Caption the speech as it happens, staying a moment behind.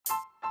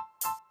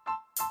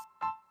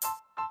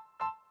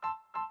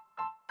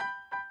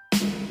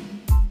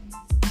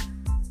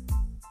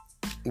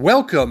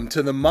Welcome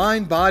to the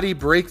Mind Body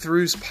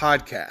Breakthroughs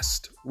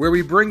podcast, where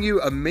we bring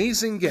you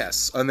amazing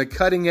guests on the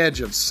cutting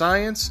edge of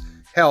science,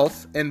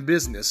 health, and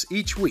business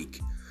each week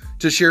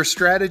to share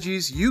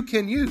strategies you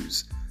can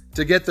use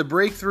to get the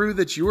breakthrough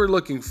that you are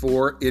looking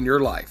for in your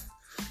life.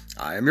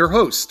 I am your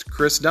host,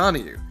 Chris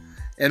Donahue,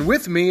 and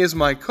with me is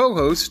my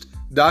co-host,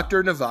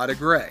 Dr. Nevada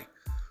Gray.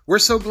 We're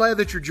so glad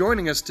that you're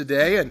joining us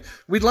today, and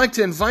we'd like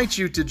to invite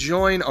you to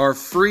join our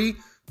free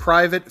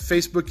private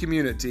Facebook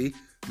community,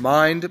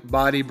 Mind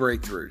Body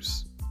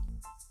Breakthroughs.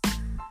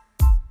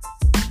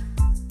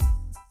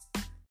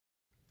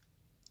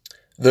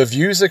 The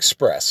views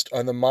expressed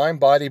on the Mind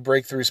Body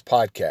Breakthroughs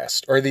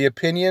podcast are the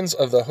opinions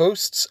of the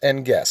hosts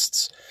and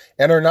guests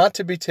and are not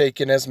to be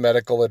taken as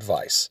medical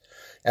advice,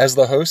 as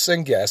the hosts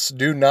and guests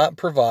do not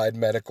provide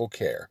medical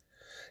care.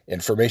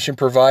 Information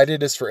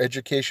provided is for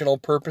educational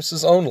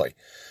purposes only.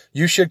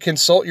 You should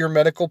consult your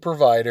medical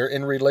provider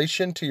in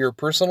relation to your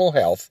personal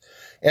health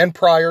and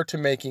prior to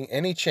making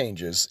any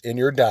changes in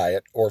your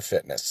diet or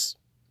fitness.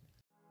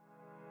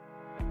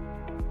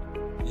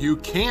 You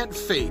can't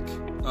fake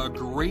a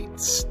great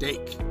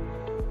steak.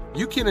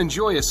 You can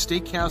enjoy a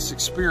steakhouse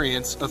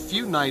experience a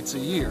few nights a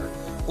year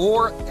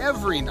or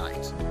every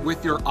night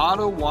with your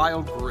Otto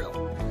Wild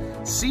Grill.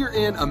 Sear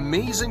in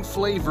amazing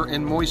flavor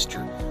and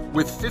moisture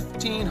with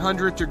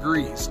 1,500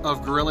 degrees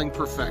of grilling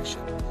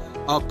perfection.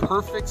 A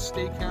perfect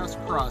steakhouse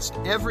crust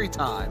every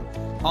time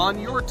on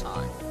your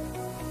time.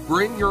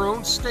 Bring your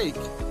own steak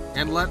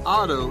and let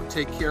Otto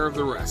take care of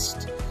the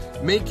rest.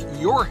 Make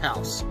your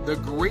house the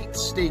great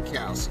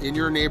steakhouse in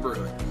your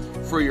neighborhood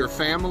for your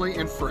family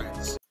and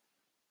friends.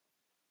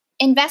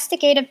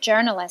 Investigative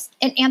journalist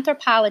and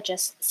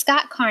anthropologist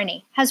Scott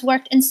Carney has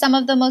worked in some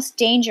of the most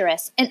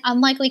dangerous and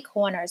unlikely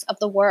corners of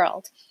the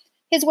world.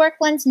 His work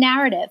blends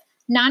narrative,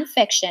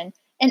 nonfiction,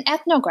 and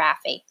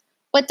ethnography.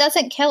 What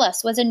Doesn't Kill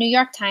Us was a New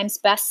York Times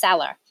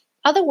bestseller.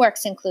 Other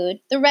works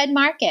include The Red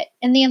Market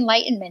and The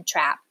Enlightenment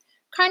Trap.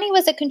 Carney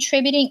was a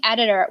contributing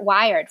editor at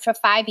Wired for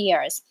 5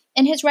 years,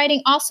 and his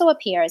writing also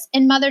appears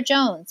in Mother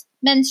Jones,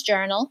 Men's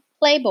Journal,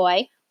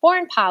 Playboy,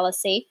 Foreign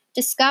Policy,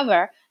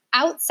 Discover,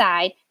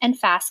 Outside, and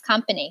Fast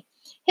Company.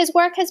 His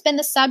work has been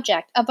the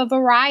subject of a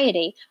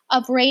variety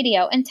of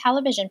radio and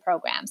television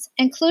programs,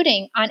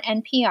 including on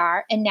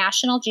NPR and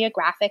National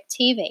Geographic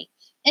TV.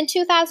 In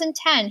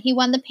 2010, he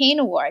won the Payne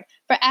Award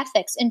for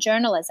Ethics in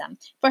Journalism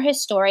for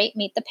his story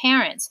Meet the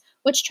Parents,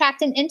 which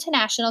tracked an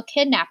international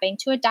kidnapping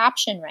to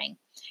adoption ring.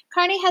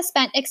 Carney has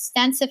spent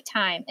extensive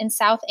time in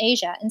South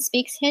Asia and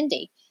speaks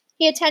Hindi.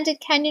 He attended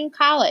Kenyon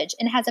College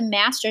and has a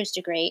master's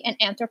degree in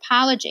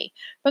anthropology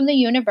from the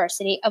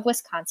University of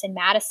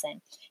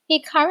Wisconsin-Madison.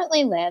 He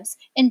currently lives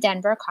in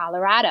Denver,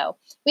 Colorado.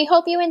 We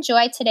hope you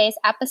enjoyed today's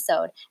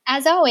episode.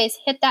 As always,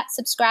 hit that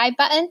subscribe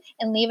button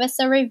and leave us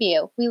a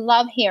review. We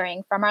love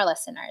hearing from our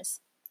listeners.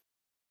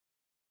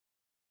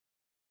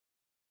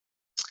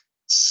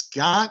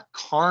 Scott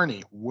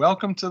Carney,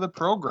 welcome to the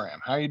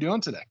program. How are you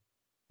doing today?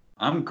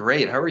 I'm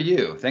great. How are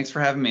you? Thanks for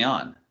having me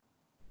on.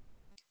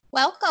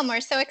 Welcome.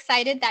 We're so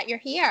excited that you're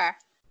here.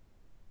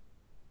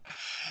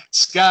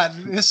 Scott,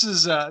 this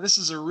is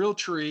a real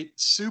treat.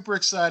 Super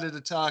excited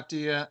to talk to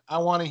you. I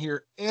want to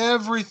hear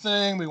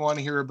everything. We want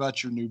to hear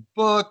about your new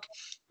book.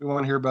 We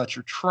want to hear about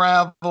your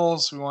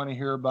travels. We want to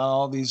hear about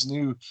all these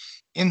new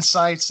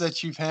insights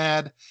that you've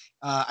had.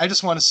 I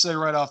just want to say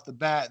right off the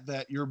bat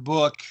that your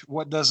book,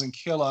 What Doesn't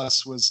Kill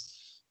Us, was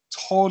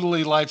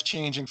totally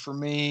life-changing for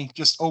me.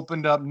 Just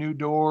opened up new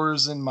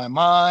doors in my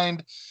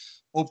mind,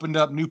 opened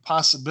up new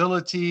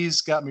possibilities,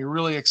 got me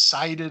really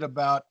excited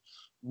about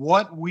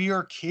what we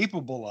are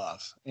capable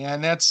of.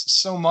 And that's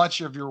so much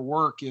of your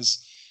work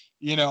is,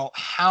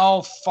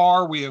 how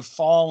far we have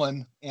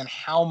fallen and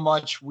how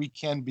much we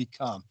can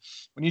become.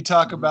 When you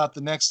talk about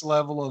the next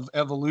level of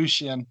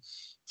evolution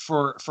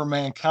for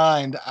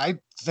mankind, I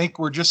think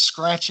we're just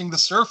scratching the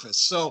surface.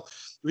 So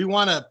we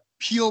want to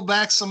peel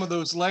back some of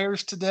those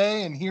layers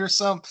today and hear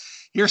some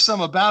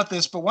about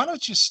this. But why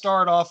don't you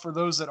start off, for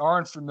those that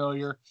aren't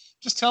familiar,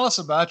 just tell us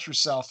about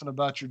yourself and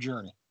about your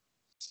journey.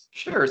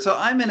 Sure. So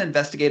I'm an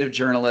investigative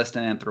journalist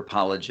and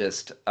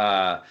anthropologist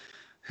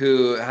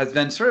who has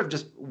been sort of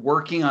just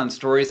working on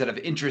stories that have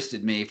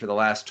interested me for the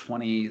last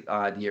 20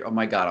 odd years. Oh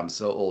my God, I'm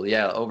so old.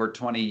 Yeah, over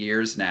 20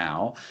 years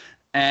now.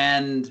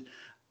 And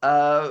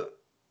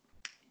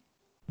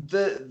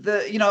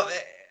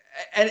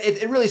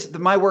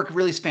my work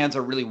really spans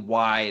a really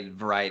wide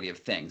variety of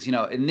things.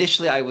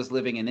 Initially I was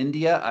living in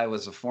India. I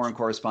was a foreign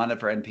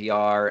correspondent for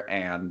NPR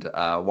and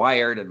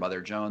Wired and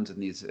Mother Jones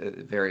and these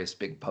various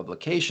big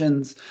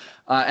publications.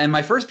 And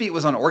my first beat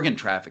was on organ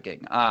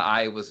trafficking.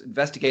 I was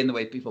investigating the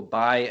way people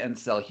buy and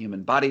sell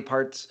human body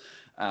parts.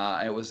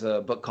 It was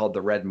a book called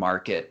The Red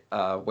Market,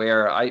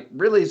 where I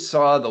really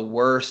saw the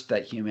worst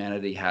that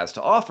humanity has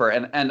to offer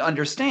and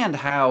understand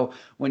how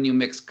when you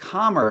mix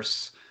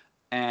commerce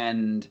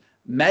and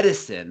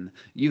medicine,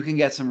 you can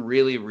get some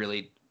really,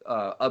 really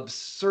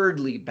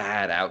absurdly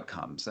bad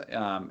outcomes.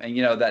 And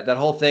that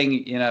whole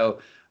thing,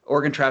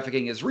 organ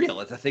trafficking is real.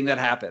 It's a thing that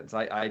happens.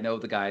 I know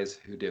the guys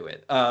who do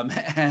it.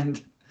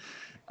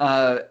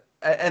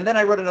 and then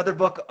I wrote another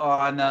book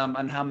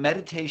on how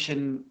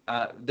meditation,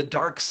 the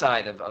dark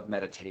side of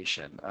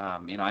meditation.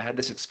 I had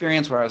this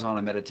experience where I was on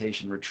a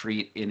meditation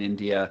retreat in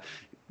India,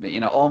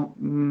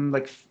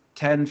 like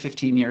 10,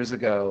 15 years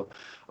ago,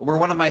 where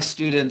one of my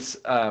students,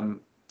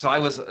 so I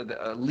was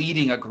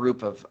leading a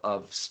group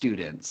of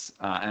students,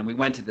 and we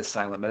went to this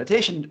silent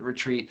meditation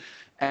retreat.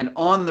 And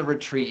on the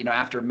retreat,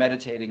 after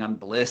meditating on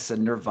bliss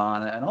and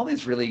nirvana and all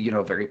these really,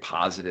 very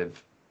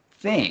positive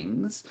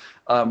things,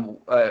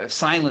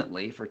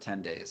 silently for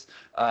 10 days,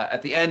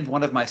 at the end,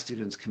 one of my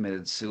students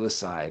committed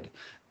suicide.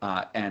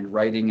 And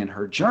writing in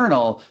her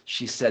journal,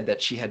 she said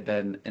that she had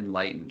been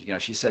enlightened.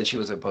 She said she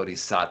was a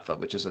bodhisattva,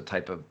 which is a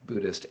type of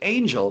Buddhist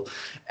angel,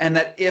 and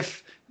that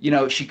if,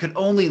 she could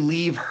only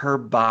leave her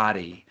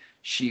body,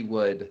 she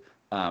would,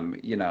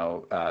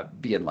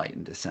 be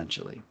enlightened,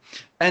 essentially.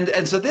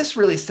 And so this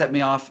really set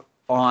me off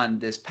on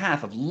this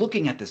path of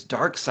looking at this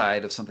dark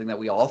side of something that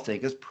we all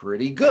think is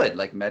pretty good,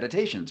 like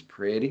meditation's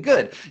pretty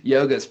good,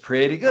 yoga's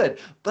pretty good,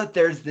 but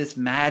there's this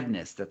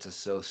madness that's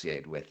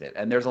associated with it.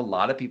 And there's a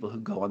lot of people who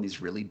go on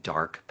these really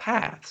dark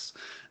paths.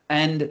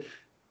 And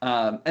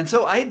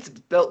so I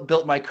had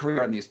built my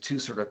career on these two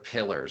sort of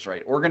pillars,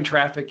 right? Organ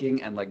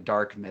trafficking and like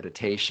dark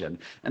meditation.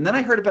 And then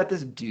I heard about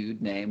this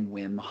dude named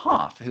Wim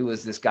Hof, who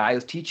was this guy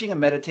who's teaching a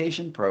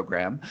meditation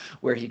program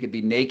where he could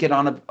be naked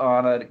on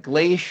a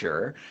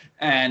glacier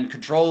and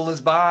control his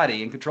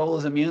body and control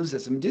his immune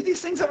system, do these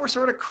things that were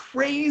sort of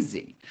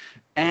crazy.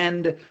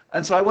 And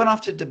so I went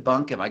off to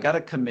debunk him. I got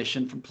a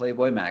commission from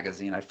Playboy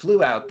magazine. I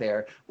flew out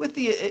there with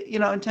the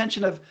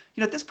intention of,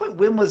 at this point,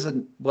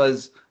 Wim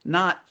was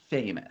not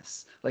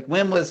famous. Like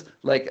Wim was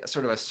like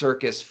sort of a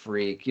circus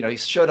freak. He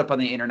showed up on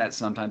the internet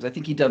sometimes. I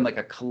think he'd done like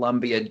a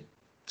Columbia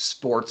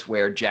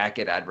sportswear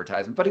jacket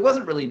advertisement, but he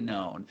wasn't really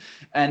known.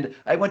 And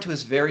I went to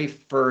his very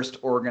first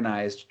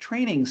organized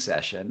training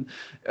session,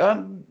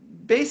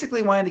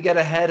 basically wanting to get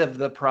ahead of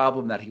the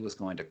problem that he was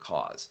going to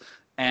cause.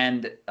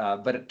 And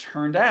but it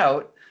turned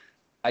out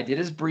I did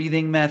his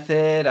breathing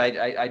method.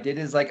 I did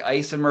his like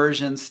ice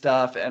immersion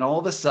stuff, and all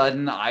of a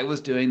sudden I was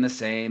doing the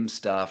same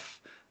stuff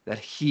that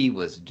he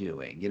was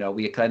doing.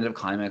 We kind of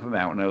climbing up a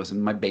mountain. I was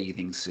in my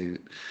bathing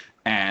suit,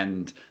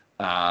 and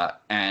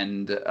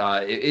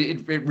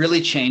it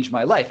really changed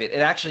my life. It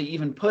actually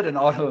even put an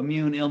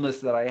autoimmune illness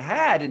that I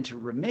had into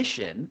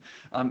remission,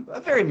 a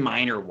very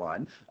minor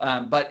one,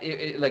 but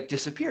it like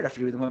disappeared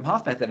after doing the Wim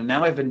Hof method. And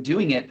now I've been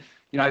doing it.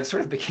 I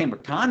sort of became a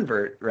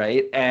convert,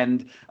 right?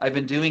 And I've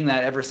been doing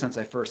that ever since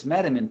I first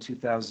met him in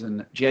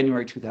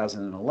January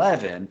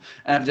 2011.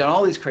 And I've done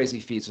all these crazy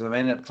feats. So I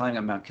ended up climbing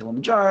up Mount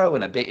Kilimanjaro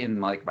in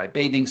like my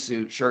bathing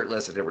suit,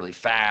 shirtless. I did it really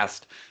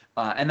fast.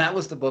 And that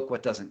was the book,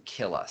 What Doesn't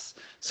Kill Us.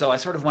 So I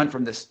sort of went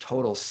from this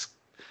total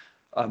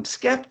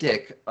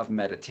skeptic of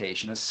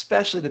meditation,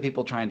 especially the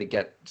people trying to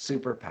get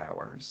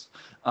superpowers,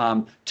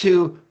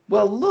 to,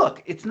 well,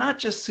 look, it's not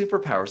just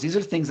superpowers. These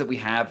are things that we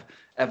have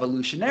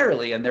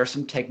evolutionarily, and there are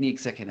some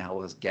techniques that can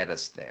help us get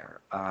us there.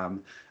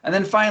 And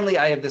then finally,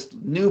 I have this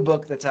new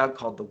book that's out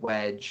called The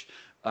Wedge,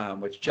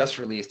 which just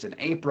released in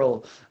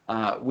April,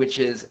 which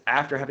is,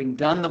 after having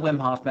done the Wim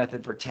Hof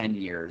method for 10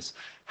 years,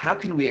 how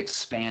can we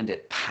expand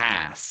it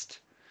past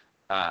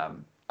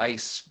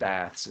ice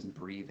baths and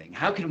breathing?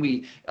 How can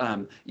we,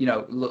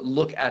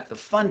 look at the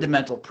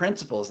fundamental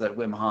principles that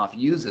Wim Hof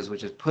uses,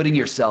 which is putting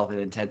yourself in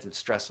intensive,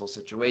 stressful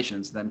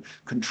situations, then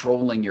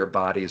controlling your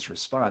body's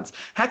response?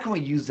 How can we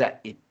use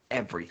that in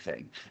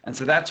everything? And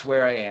so that's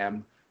where I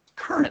am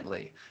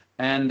currently.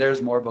 And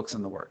there's more books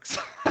in the works.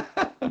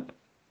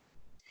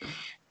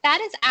 That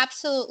is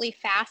absolutely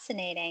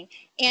fascinating.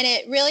 And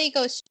it really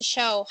goes to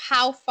show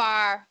how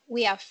far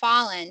we have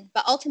fallen,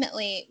 but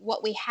ultimately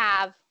what we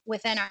have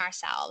within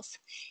ourselves.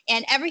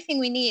 And everything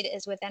we need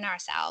is within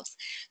ourselves.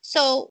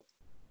 So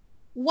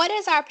what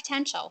is our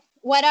potential?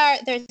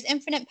 There's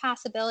infinite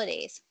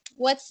possibilities.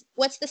 What's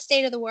the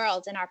state of the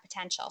world in our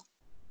potential?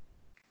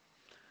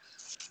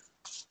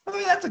 I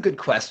mean, that's a good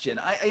question.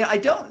 I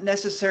don't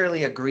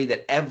necessarily agree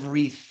that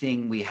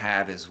everything we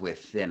have is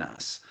within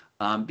us.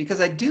 Because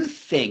I do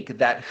think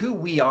that who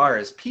we are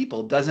as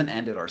people doesn't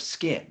end at our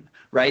skin,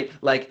 right?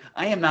 Like,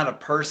 I am not a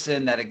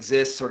person that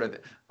exists sort of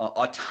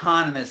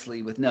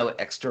autonomously with no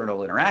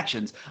external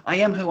interactions. I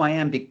am who I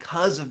am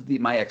because of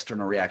my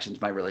external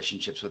reactions, my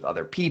relationships with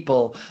other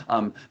people,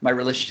 my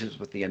relationships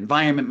with the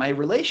environment, my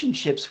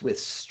relationships with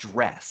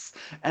stress.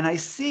 And I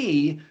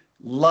see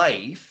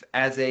life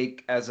as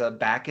a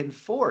back and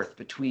forth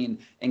between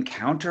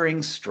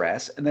encountering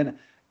stress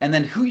and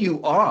then who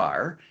you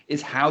are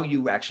is how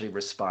you actually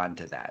respond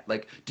to that.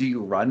 Like, do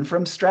you run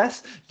from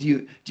stress?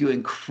 Do you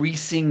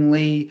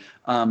increasingly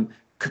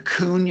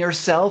cocoon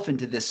yourself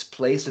into this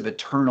place of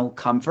eternal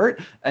comfort?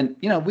 And,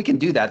 we can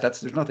do that.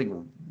 There's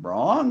nothing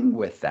wrong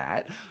with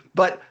that.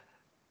 But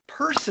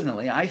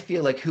personally, I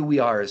feel like who we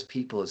are as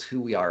people is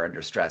who we are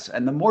under stress.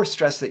 And the more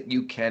stress that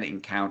you can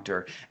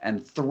encounter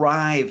and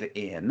thrive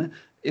in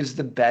is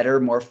the better,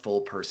 more full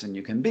person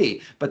you can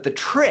be. But the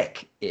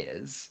trick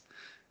is,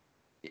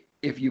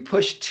 if you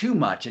push too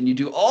much and you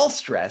do all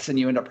stress and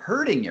you end up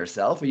hurting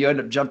yourself, or you end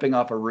up jumping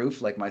off a roof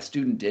like my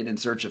student did in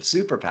search of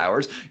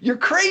superpowers, you're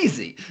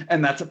crazy.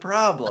 And that's a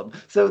problem.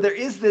 So there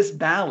is this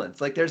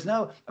balance. Like there's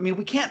no, I mean,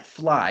 we can't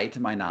fly to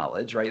my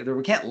knowledge, right?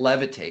 We can't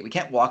levitate. We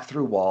can't walk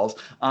through walls.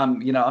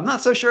 You know, I'm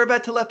not so sure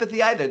about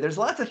telepathy either. There's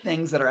lots of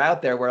things that are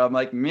out there where I'm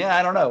like, yeah,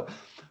 I don't know.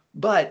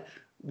 But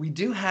we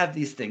do have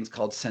these things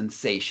called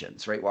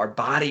sensations, right? Where our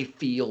body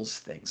feels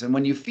things. And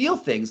when you feel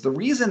things, the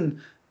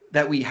reason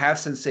that we have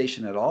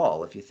sensation at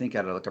all, if you think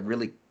at it like a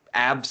really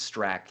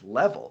abstract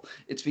level,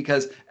 it's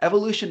because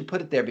evolution put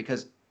it there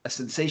because a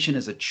sensation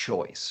is a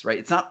choice, right?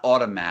 It's not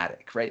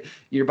automatic, right?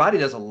 Your body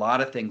does a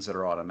lot of things that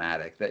are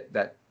automatic,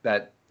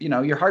 that you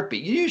know, your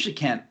heartbeat. You usually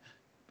can't,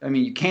 I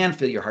mean, you can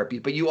feel your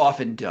heartbeat, but you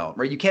often don't,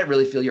 right? You can't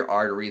really feel your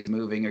arteries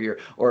moving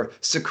or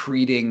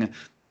secreting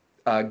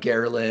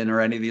ghrelin or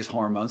any of these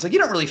hormones. Like you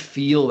don't really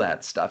feel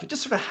that stuff. It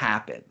just sort of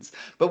happens.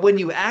 But when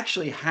you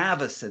actually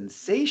have a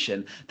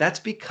sensation,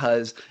 that's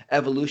because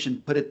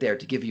evolution put it there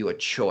to give you a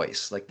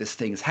choice. Like this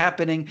thing's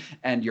happening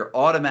and your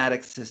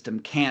automatic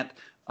system can't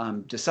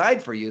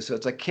decide for you. So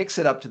it's like kicks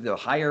it up to the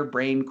higher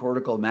brain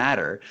cortical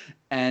matter.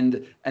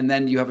 And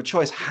then you have a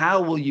choice. How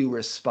will you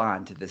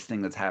respond to this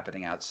thing that's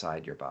happening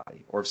outside your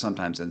body or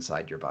sometimes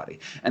inside your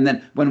body? And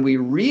then when we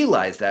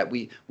realize that,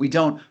 we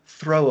don't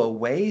throw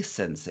away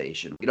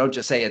sensation. We don't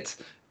just say it's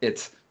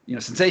you know,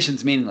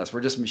 sensation's meaningless.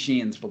 We're just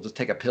machines. We'll just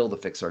take a pill to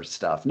fix our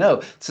stuff.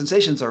 No,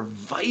 sensations are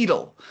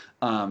vital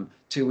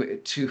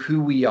to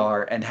who we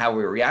are and how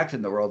we react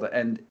in the world.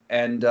 And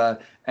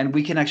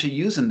we can actually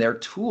use them. They're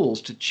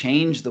tools to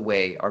change the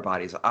way our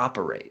bodies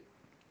operate.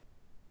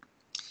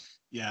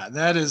 Yeah,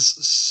 that is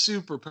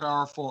super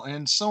powerful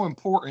and so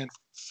important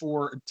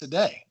for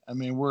today. I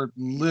mean, we're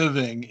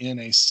living in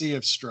a sea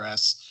of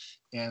stress,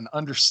 and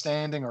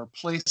understanding our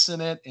place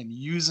in it and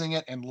using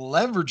it and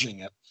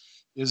leveraging it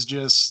is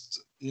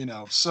just, you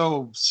know,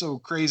 so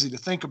crazy to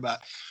think about.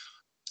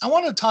 I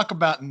want to talk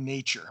about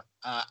nature.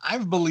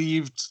 I've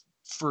believed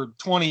for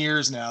 20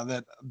 years now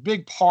that a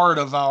big part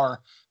of our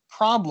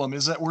problem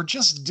is that we're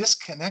just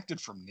disconnected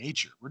from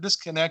nature. We're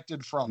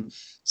disconnected from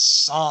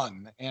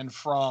sun and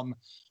from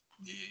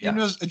you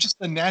know, just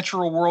the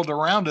natural world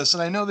around us.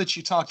 And I know that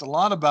you talked a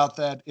lot about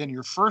that in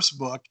your first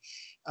book.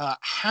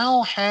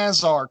 How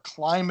has our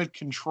climate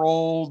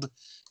controlled,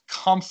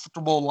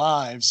 comfortable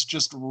lives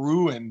just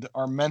ruined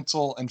our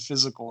mental and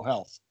physical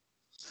health?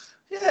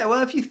 Yeah,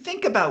 well, if you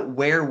think about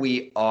where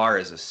we are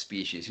as a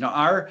species,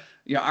 our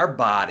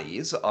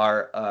bodies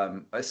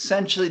are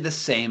essentially the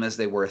same as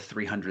they were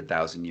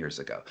 300,000 years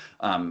ago.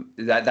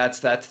 That's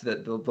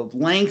the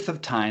length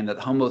of time that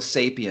Homo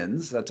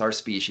sapiens, that's our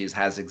species,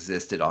 has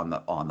existed on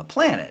the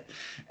planet,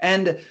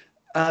 and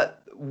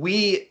that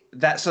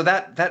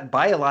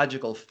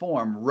biological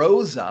form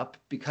rose up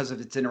because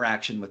of its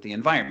interaction with the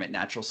environment,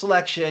 natural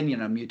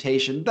selection,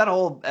 mutation, that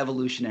whole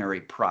evolutionary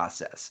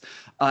process,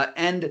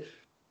 and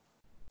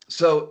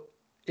so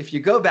if you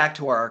go back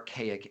to our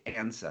archaic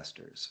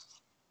ancestors,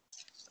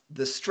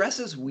 the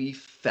stresses we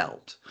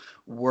felt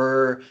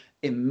were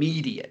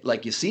immediate.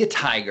 Like you see a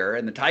tiger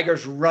and the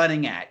tiger's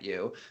running at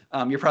you,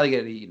 you're probably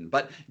going to get eaten.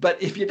 But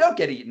if you don't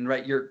get eaten,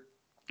 right, you're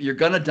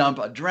going to dump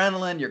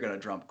adrenaline, you're going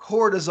to dump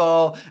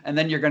cortisol, and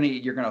then you're going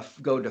to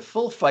go to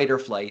full fight or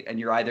flight, and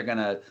you're either going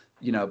to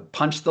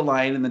punch the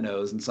lion in the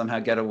nose and somehow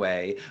get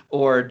away,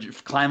 or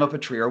climb up a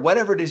tree, or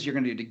whatever it is you're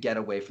going to do to get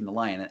away from the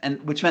lion.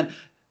 And which meant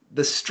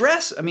the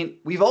stress, I mean,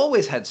 we've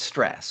always had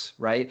stress,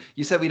 right?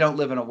 You said we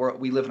live in a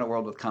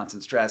world with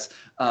constant stress.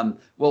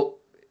 Well,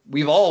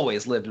 we've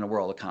always lived in a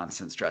world of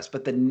constant stress,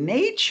 but the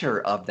nature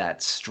of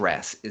that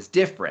stress is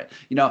different.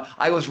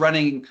 I was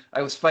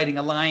fighting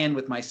a lion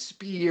with my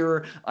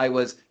spear. it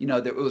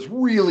was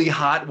really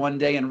hot one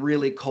day and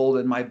really cold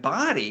in my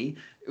body.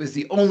 It was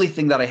the only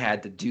thing that I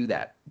had to do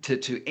that,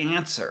 to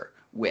answer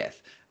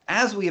with.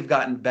 As we have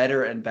gotten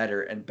better and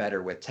better and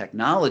better with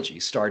technology,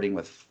 starting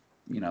with,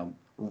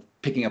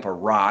 picking up a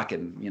rock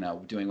and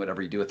doing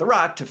whatever you do with the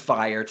rock, to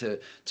fire,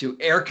 to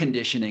air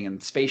conditioning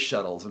and space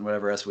shuttles and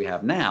whatever else we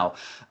have now,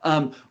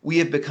 we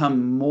have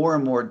become more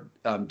and more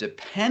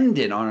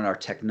dependent on our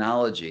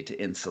technology to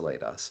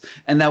insulate us.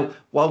 And now,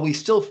 while we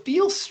still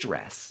feel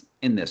stress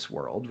in this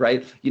world,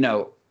 right?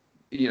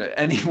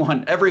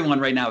 Everyone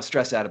right now is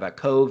stressed out about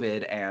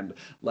COVID and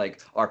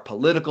like our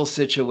political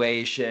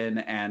situation,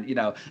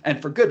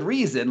 and for good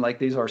reason. Like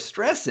these are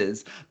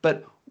stresses,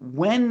 but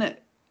when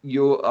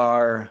you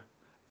are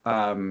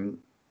I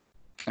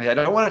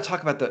don't want to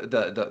talk about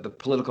the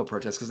political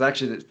protests, because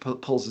actually it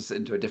pulls us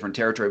into a different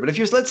territory. But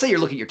let's say you're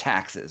looking at your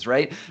taxes,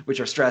 right, which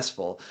are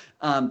stressful.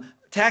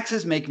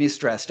 Taxes make me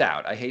stressed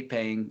out. I hate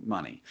paying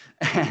money,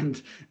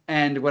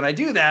 and when I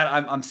do that,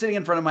 I'm sitting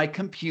in front of my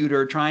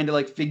computer trying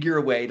to figure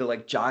a way to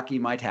jockey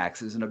my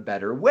taxes in a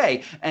better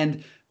way.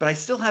 But I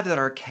still have that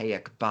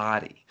archaic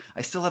body.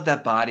 I still have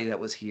that body that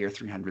was here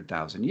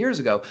 300,000 years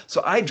ago.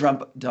 So I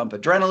dump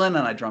adrenaline and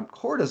I dump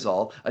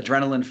cortisol.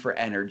 Adrenaline for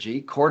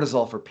energy,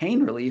 cortisol for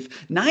pain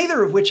relief.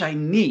 Neither of which I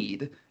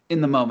need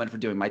in the moment for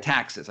doing my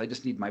taxes. I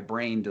just need my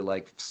brain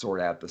to sort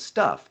out the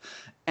stuff,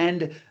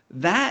 and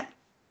that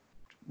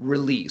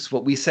release,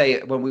 what we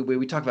say when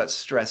we talk about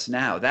stress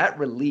now, that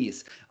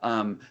release,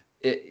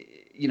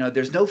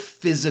 there's no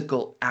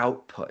physical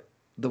output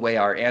the way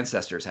our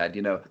ancestors had.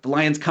 The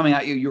lion's coming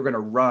at you, you're going to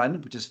run,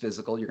 which is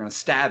physical. You're going to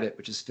stab it,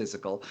 which is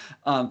physical.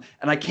 And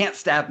I can't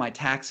stab my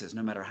taxes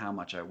no matter how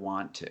much I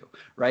want to,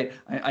 right?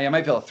 I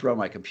might be able to throw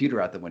my computer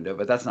out the window,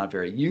 but that's not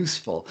very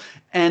useful.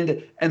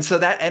 And so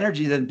that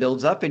energy then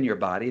builds up in your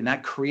body, and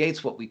that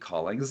creates what we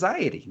call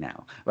anxiety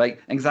now, right?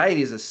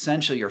 Anxiety is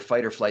essentially your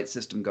fight or flight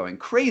system going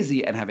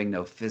crazy and having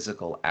no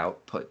physical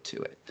output to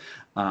it.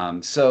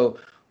 I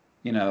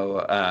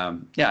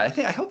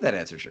hope that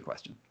answers your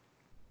question.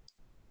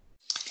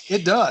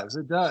 It does.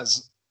 It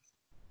does.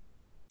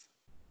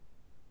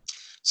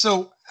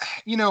 So,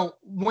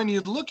 when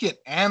you look at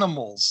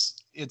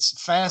animals,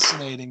 it's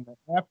fascinating that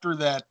after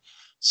that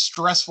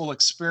stressful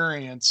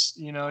experience,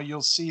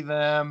 you'll see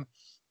them,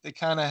 they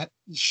kind of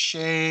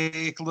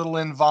shake, little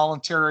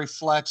involuntary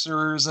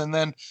flexors, and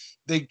then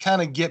they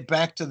kind of get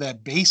back to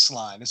that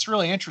baseline. It's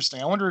really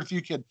interesting. I wonder if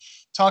you could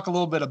talk a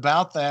little bit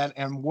about that,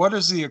 and what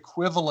is the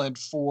equivalent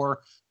for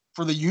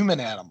the human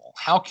animal?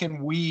 How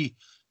can we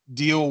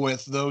deal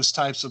with those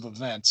types of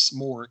events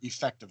more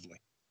effectively?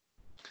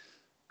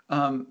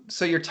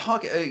 So you're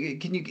talking.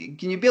 Can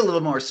you be a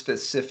little more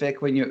specific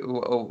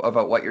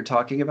about what you're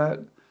talking about?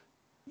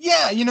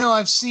 Yeah,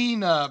 I've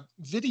seen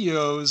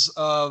videos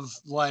of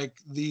like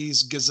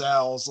these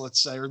gazelles,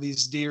 let's say, or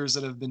these deers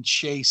that have been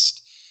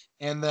chased,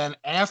 and then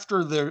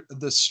after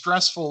the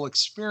stressful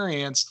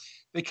experience,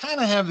 they kind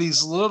of have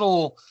these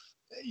little,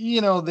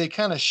 they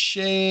kind of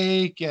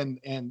shake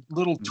and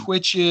little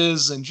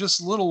twitches and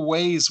just little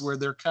ways where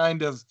they're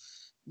kind of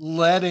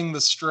letting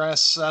the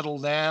stress settle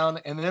down,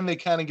 and then they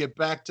kind of get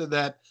back to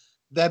that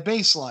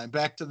baseline,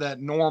 back to that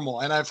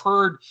normal. And I've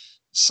heard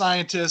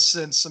scientists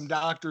and some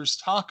doctors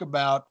talk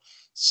about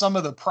some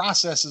of the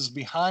processes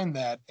behind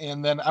that.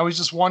 And then I was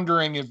just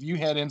wondering if you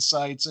had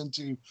insights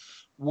into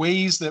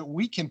ways that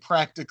we can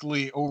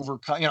practically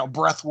overcome,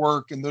 breath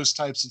work and those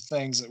types of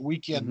things, that we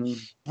can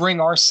bring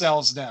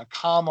ourselves down,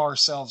 calm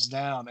ourselves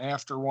down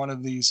after one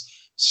of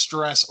these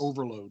stress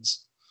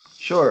overloads.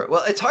 Sure.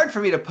 Well, it's hard for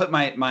me to put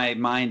my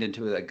mind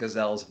into a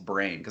gazelle's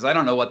brain because I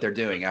don't know what they're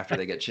doing after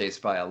they get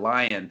chased by a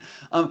lion.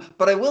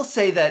 But I will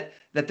say that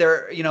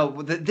there,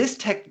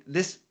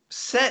 this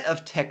set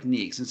of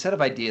techniques and set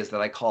of ideas that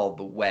I call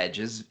the wedge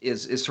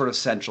is sort of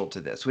central to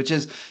this, which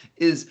is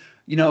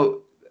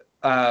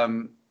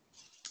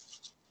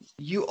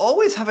you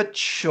always have a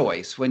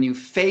choice when you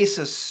face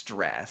a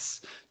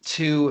stress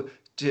to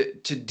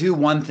do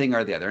one thing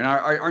or the other. And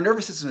our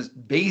nervous system is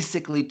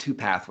basically two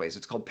pathways.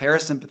 It's called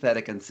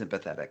parasympathetic and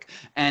sympathetic.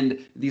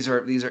 And these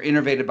are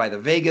innervated by the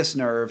vagus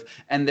nerve.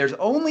 And there's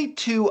only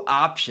two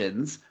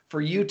options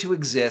for you to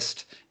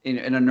exist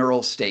in a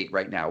neural state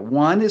right now.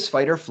 One is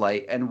fight or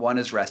flight, and one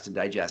is rest and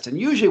digest. And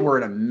usually we're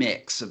in a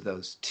mix of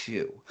those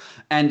two.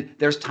 And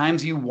there's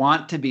times you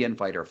want to be in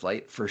fight or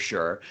flight, for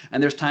sure.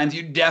 And there's times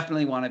you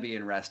definitely want to be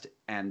in rest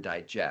and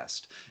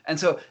digest. And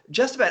so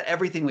just about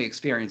everything we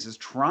experience is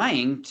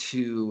trying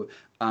to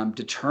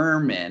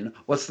determine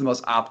what's the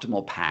most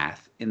optimal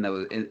path in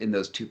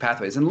those two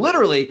pathways. And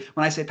literally,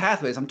 when I say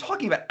pathways, I'm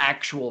talking about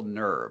actual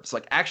nerves,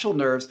 like actual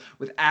nerves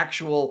with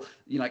actual,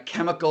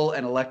 chemical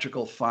and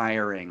electrical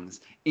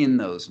firings in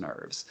those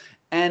nerves.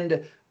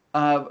 And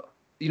I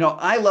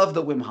love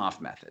the Wim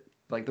Hof method.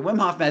 Like the Wim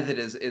Hof method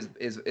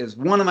is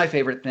one of my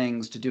favorite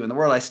things to do in the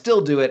world. I still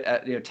do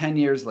it 10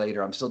 years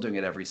later. I'm still doing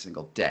it every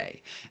single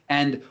day.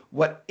 And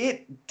what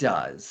it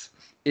does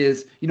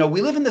is,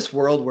 we live in this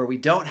world where we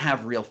don't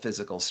have real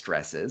physical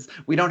stresses.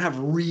 We don't have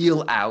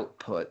real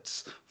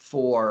outputs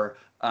for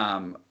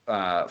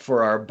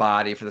our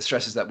body, for the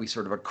stresses that we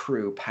sort of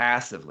accrue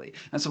passively.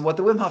 And so what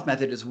the Wim Hof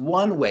method is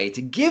one way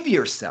to give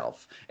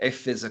yourself a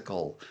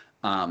physical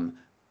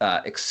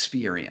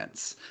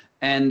experience.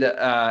 And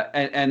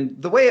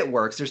the way it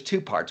works, there's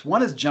two parts.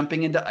 One is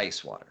jumping into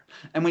ice water.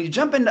 And when you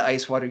jump into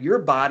ice water, your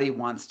body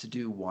wants to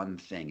do one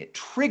thing. It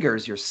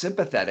triggers your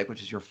sympathetic,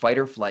 which is your fight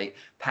or flight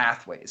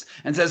pathways,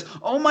 and says,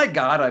 oh my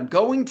God, I'm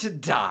going to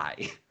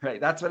die, right?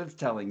 That's what it's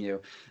telling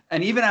you.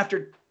 And even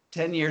after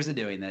 10 years of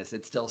doing this,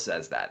 it still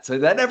says that. So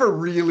that never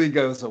really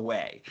goes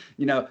away.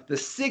 The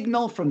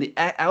signal from the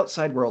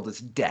outside world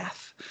is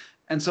death.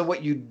 And so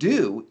what you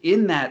do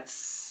in that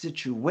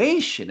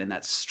situation, in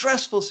that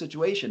stressful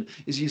situation,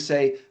 is you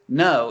say,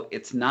 no,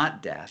 it's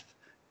not death.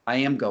 I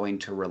am going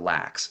to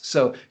relax.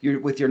 So you're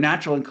with your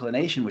natural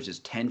inclination, which is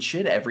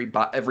tension. Every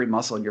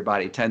muscle in your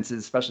body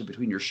tenses, especially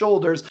between your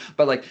shoulders,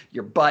 but like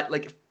your butt,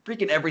 like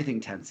freaking everything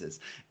tenses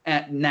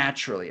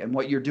naturally. And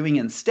what you're doing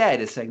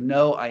instead is saying,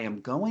 no, I am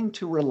going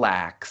to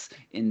relax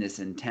in this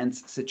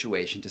intense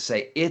situation to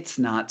say it's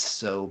not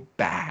so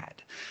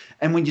bad.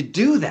 And when you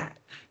do that,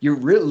 you're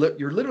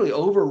literally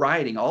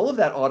overriding all of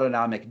that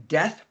autonomic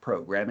death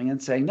programming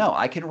and saying, no,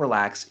 I can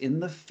relax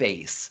in the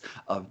face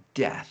of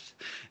death.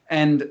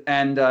 And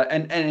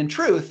in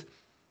truth,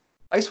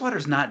 ice water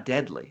is not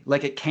deadly.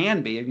 Like it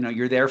can be,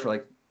 you're there for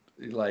like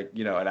like,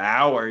 an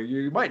hour,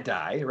 you might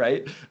die,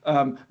 right?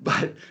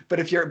 But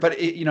if you're,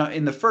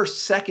 in the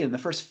first second, the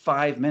first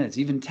 5 minutes,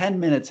 even 10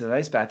 minutes of an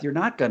ice bath, you're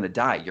not going to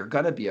die. You're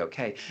going to be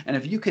okay. And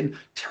if you can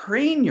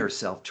train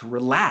yourself to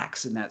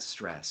relax in that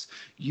stress,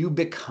 you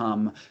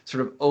become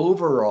sort of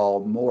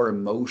overall more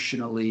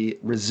emotionally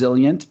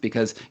resilient,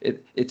 because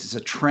it's a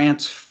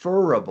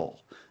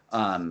transferable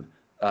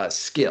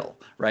skill,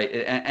 right?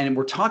 And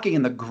we're talking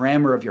in the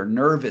grammar of your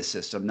nervous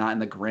system, not in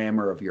the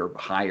grammar of your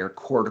higher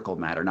cortical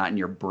matter, not in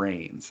your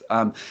brains.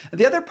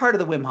 The other part of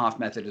the Wim Hof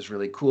method is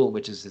really cool,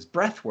 which is his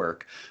breath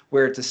work,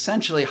 where it's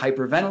essentially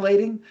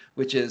hyperventilating,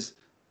 which is,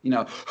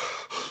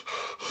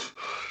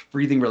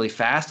 breathing really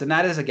fast. And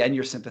that is, again,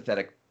 your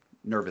sympathetic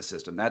nervous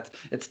system.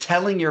 It's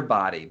telling your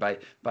body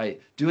by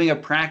doing a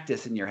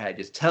practice in your head,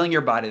 just telling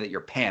your body that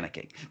you're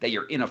panicking, that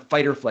you're in a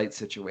fight or flight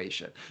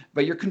situation.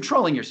 But you're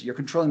controlling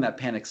that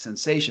panic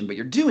sensation, but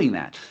you're doing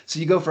that. So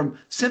you go from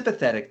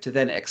sympathetic to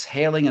then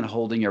exhaling and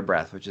holding your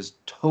breath, which is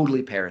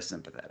totally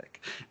parasympathetic.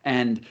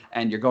 And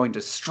you're going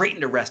to straight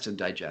into rest and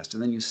digest.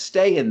 And then you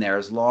stay in there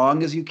as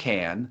long as you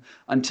can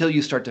until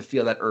you start to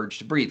feel that urge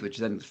to breathe, which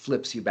then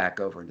flips you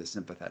back over into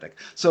sympathetic.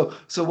 So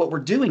what we're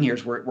doing here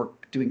is we're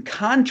doing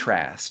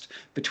contrast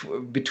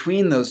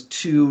between those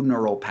two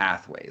neural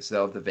pathways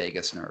of the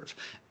vagus nerve.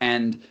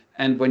 And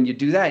when you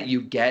do that,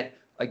 you get,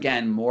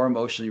 again, more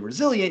emotionally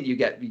resilient. You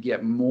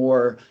get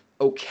more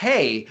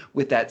okay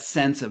with that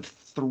sense of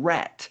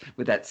threat,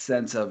 with that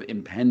sense of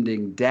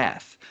impending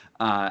death.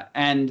 So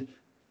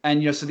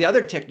the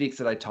other techniques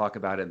that I talk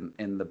about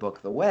in the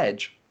book, The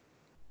Wedge,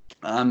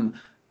 I'm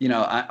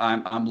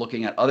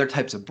looking at other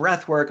types of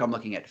breath work. I'm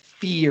looking at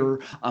fear.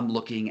 I'm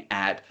looking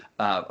at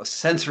a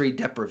sensory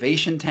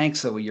deprivation tank.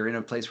 So when you're in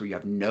a place where you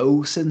have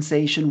no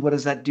sensation, what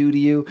does that do to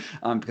you?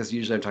 Because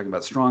usually I'm talking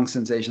about strong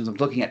sensations. I'm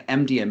looking at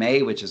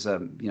MDMA, which is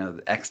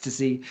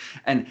ecstasy,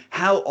 and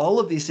how all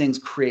of these things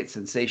create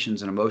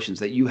sensations and emotions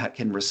that you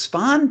can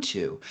respond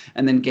to,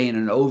 and then gain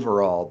an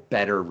overall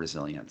better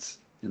resilience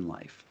in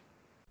life.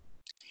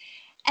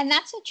 And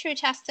that's a true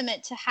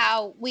testament to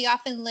how we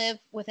often live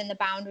within the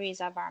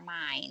boundaries of our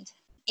mind.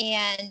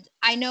 And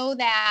I know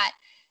that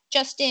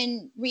just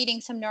in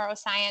reading some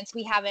neuroscience,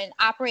 we have an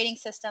operating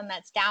system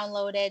that's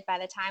downloaded by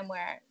the time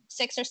we're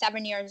 6 or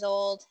 7 years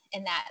old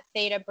in that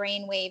theta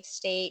brainwave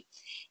state.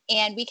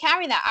 And we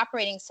carry that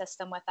operating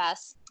system with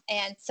us.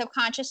 And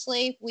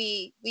subconsciously,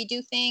 we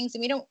do things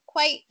and we don't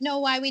quite know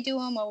why we do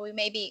them, or we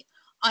may be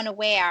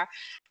unaware.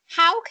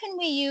 How can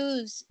we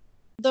use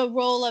the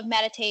role of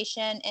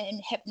meditation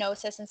and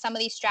hypnosis and some of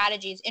these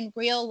strategies in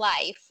real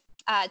life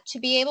to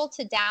be able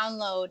to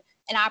download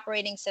an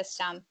operating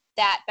system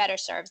that better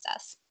serves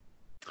us?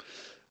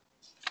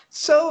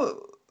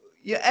 So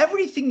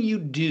everything you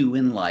do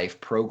in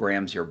life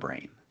programs your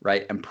brain,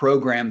 right? And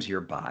programs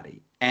your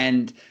body.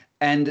 And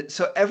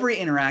so every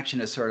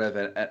interaction is sort of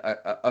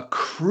a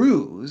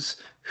cruise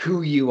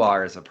who you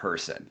are as a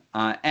person.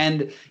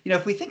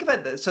 If we think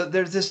about this, so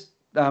there's this,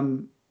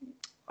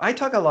 I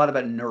talk a lot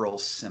about neural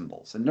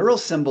symbols, and neural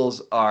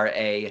symbols are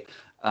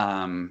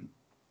let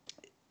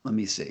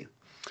me see.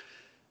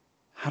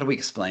 How do we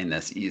explain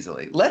this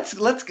easily? Let's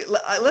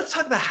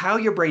talk about how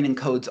your brain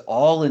encodes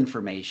all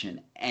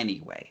information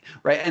anyway,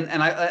 right?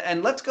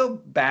 And let's go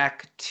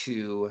back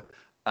to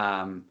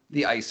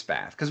the ice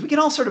bath, because we can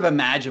all sort of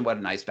imagine what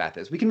an ice bath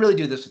is. We can really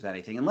do this with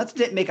anything. And let's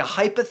make a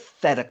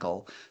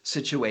hypothetical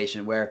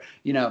situation where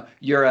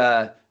you're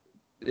at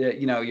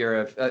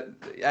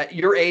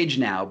your age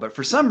now, but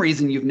for some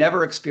reason you've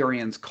never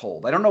experienced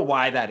cold. I don't know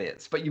why that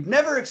is, but you've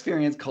never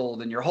experienced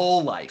cold in your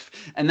whole life.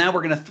 And now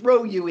we're going to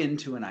throw you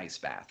into an ice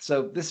bath.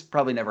 So this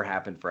probably never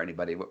happened for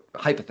anybody,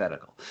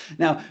 hypothetical.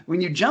 Now,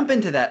 when you jump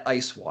into that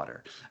ice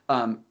water,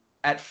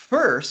 at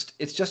first,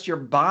 it's just your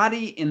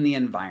body in the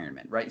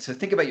environment, right? So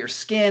think about your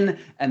skin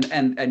and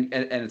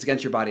it's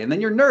against your body. And then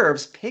your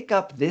nerves pick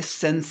up this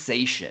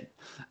sensation.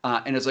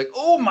 And it's like,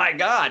 oh my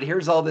God,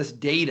 here's all this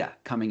data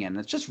coming in.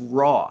 It's just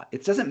raw.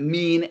 It doesn't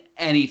mean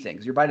anything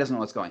because your body doesn't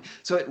know what's going.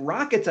 So it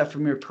rockets up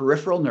from your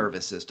peripheral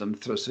nervous system,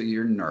 so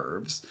your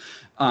nerves,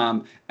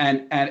 and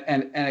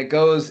it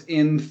goes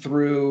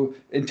into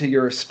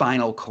your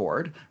spinal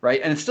cord,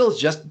 right? And it still is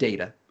just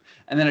data.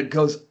 And then it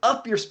goes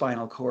up your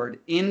spinal cord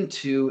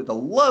into the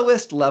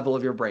lowest level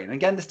of your brain. And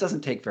again, this doesn't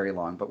take very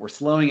long, but we're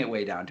slowing it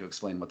way down to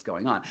explain what's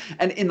going on.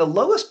 And in the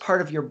lowest part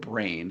of your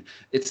brain,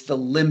 it's the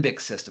limbic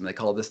system. They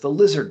call this the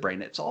lizard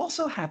brain. It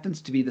also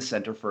happens to be the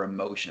center for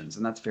emotions,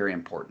 and that's very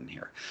important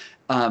here.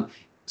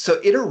 So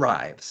it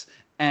arrives,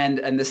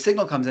 and the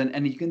signal comes in,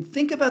 and you can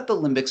think about the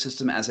limbic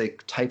system as a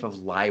type of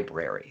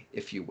library,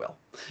 if you will.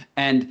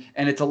 And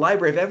it's a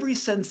library of every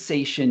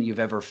sensation you've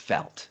ever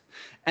felt.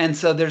 And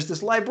so there's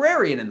this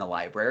librarian in the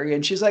library,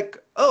 and she's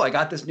like, "Oh, I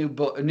got this new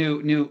book,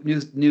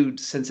 new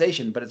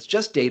sensation, but it's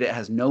just data. It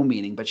has no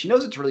meaning." But she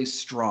knows it's really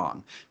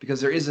strong because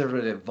there is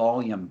a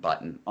volume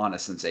button on a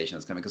sensation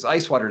that's coming, because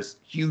ice water is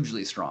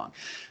hugely strong.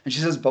 And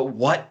she says, "But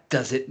what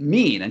does it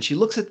mean?" And she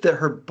looks at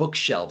her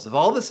bookshelves of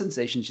all the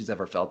sensations she's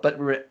ever felt. But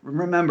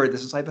remember,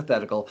 this is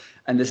hypothetical,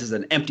 and this is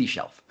an empty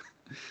shelf.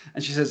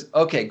 And she says,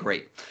 "Okay,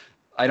 great.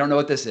 I don't know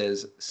what this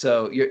is.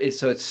 So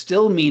it's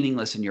still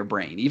meaningless in your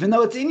brain. Even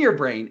though it's in your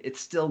brain, it's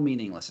still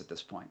meaningless at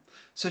this point.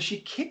 So she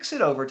kicks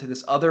it over to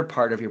this other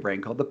part of your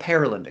brain called the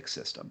paralimbic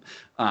system.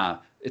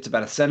 It's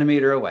about a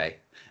centimeter away.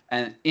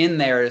 And in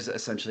there is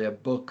essentially a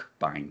book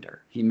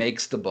binder. He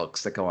makes the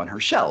books that go on her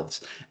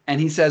shelves.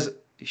 And he says,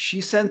 she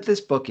sent this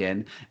book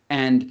in,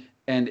 and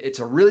it's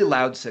a really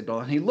loud signal.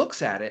 And he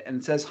looks at it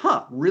and says,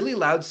 really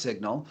loud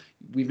signal.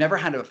 We've never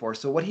had it before.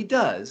 So what he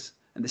does,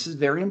 and this is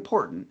very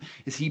important,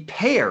 is he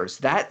pairs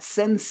that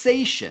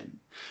sensation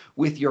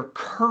with your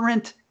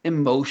current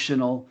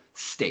emotional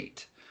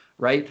state,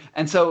 right?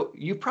 And so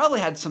you probably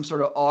had some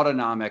sort of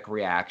autonomic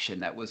reaction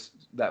that was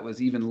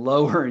even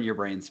lower in your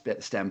brain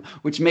stem,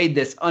 which made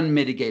this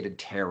unmitigated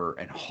terror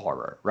and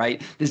horror,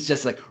 right? This is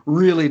just like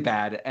really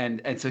bad.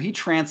 And so he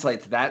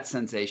translates that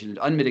sensation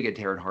into unmitigated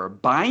terror and horror,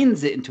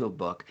 binds it into a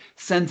book,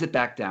 sends it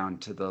back down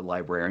to the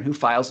librarian, who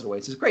files it away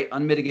and says, great,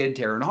 unmitigated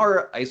terror and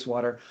horror, ice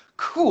water,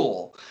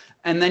 cool.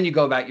 And then you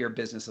go about your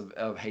business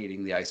of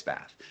hating the ice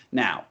bath.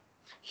 Now,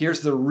 here's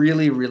the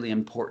really, really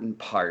important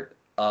part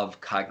of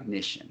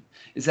cognition,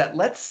 is that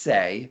let's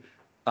say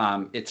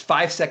it's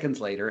 5 seconds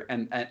later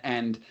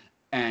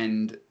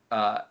and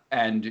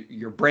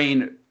your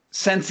brain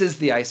senses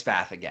the ice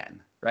bath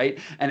again, right?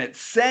 And it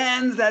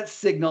sends that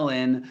signal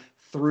in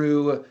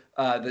through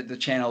the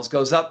channels,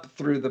 goes up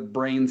through the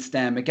brain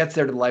stem. It gets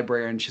there to the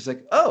librarian. She's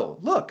like, oh,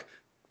 look,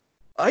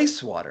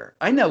 ice water.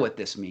 I know what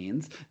this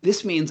means.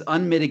 This means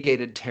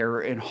unmitigated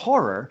terror and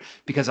horror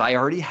because I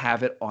already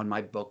have it on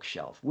my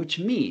bookshelf, which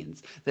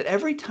means that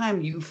every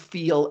time you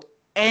feel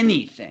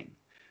anything,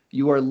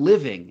 you are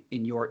living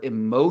in your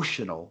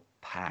emotional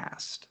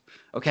past.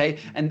 Okay.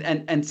 And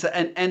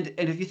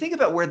if you think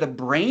about where the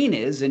brain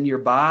is in your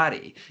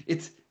body,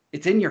 it's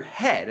in your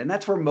head, and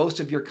that's where most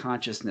of your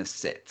consciousness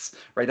sits,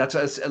 right? That's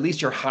at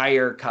least your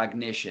higher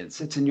cognition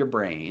sits in your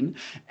brain,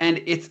 and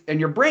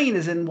your brain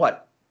is in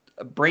what?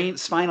 Brain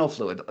spinal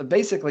fluid,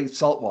 basically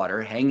salt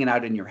water hanging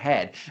out in your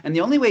head. And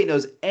the only way it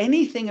knows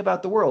anything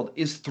about the world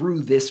is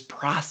through this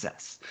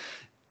process.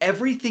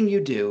 Everything you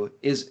do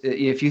is,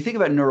 if you think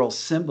about neural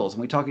symbols,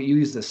 and you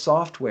use the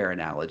software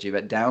analogy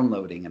about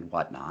downloading and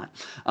whatnot.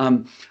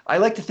 I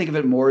like to think of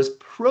it more as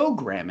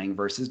programming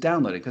versus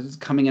downloading, because it's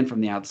coming in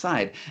from the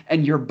outside.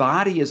 And your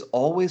body is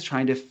always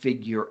trying to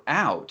figure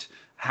out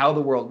how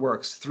the world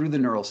works through the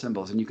neural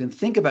symbols. And you can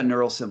think about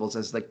neural symbols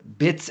as like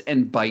bits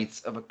and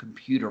bytes of a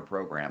computer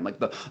program, like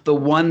the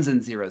ones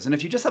and zeros. And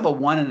if you just have a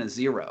 1 and a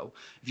 0,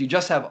 if you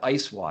just have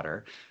ice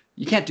water,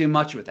 you can't do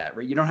much with that,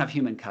 right? You don't have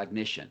human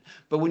cognition.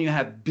 But when you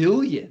have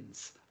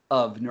billions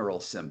of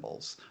neural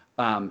symbols,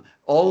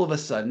 all of a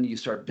sudden you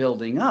start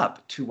building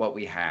up to what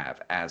we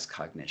have as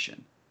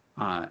cognition.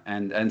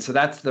 And so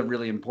that's the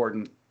really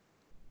important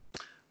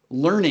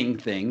learning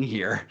thing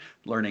here,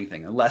 a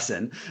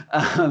lesson,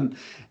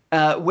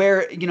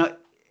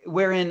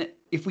 wherein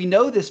if we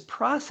know this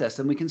process,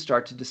 then we can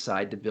start to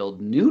decide to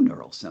build new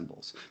neural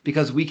symbols,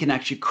 because we can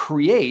actually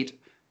create,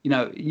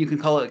 you can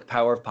call it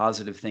power of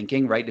positive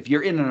thinking, right? If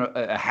you're in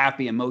a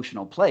happy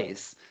emotional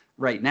place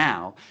right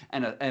now,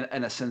 and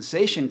a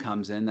sensation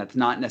comes in that's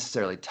not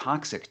necessarily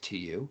toxic to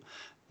you,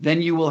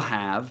 then you will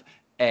have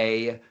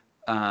a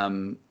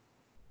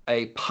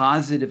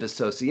positive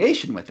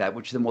association with that,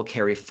 which then will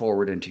carry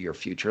forward into your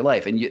future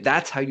life. And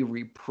that's how you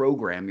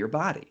reprogram your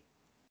body.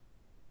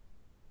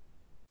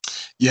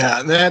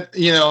 Yeah, that,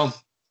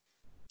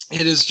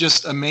 it is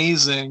just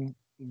amazing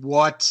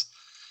what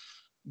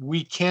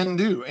we can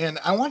do. And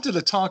I wanted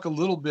to talk a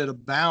little bit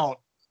about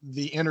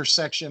the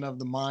intersection of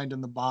the mind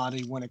and the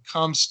body when it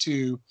comes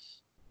to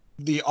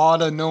the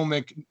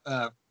autonomic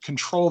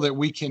control that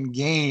we can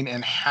gain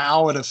and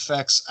how it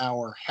affects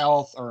our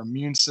health, our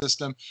immune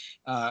system.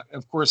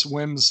 Of course,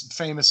 Wim's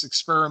famous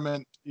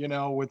experiment,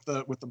 with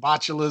the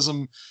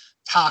botulism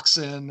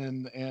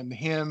toxin, and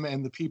him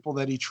and the people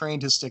that he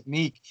trained his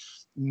technique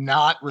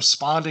not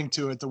responding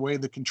to it the way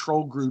the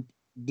control group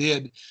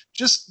did.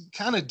 Just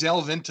kind of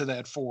delve into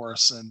that for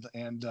us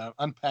and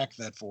unpack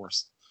that for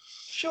us.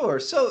 Sure.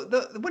 So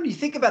when you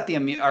think about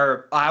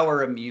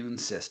our immune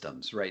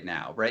systems right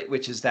now, right,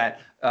 which is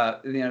that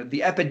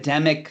the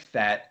epidemic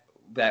that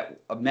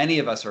many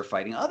of us are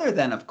fighting, other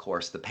than of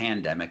course the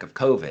pandemic of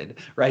COVID,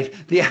 right?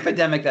 The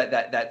epidemic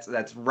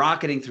that's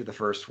rocketing through the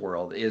first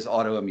world is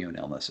autoimmune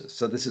illnesses.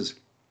 So this is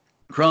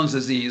Crohn's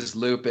disease,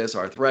 lupus,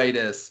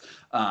 arthritis,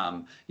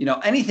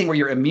 anything where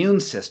your immune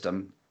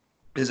system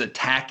is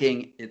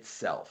attacking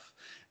itself.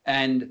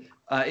 And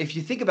if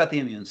you think about the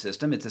immune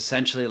system, it's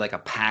essentially like a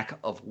pack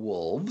of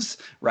wolves,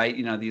 right?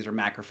 These are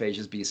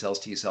macrophages, B cells,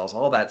 T cells,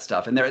 all that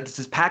stuff. And it's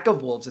this pack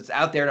of wolves that's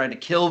out there trying to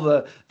kill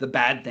the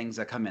bad things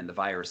that come in, the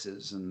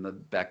viruses and the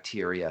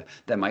bacteria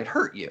that might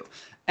hurt you.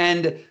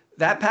 And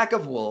that pack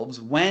of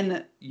wolves,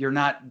 when you're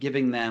not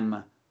giving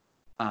them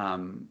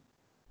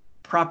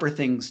proper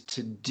things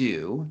to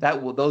do,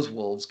 those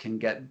wolves can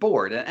get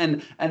bored.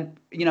 And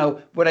you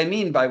know what I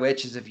mean by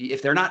which is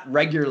if they're not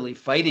regularly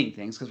fighting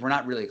things, because we're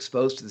not really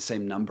exposed to the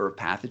same number of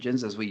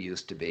pathogens as we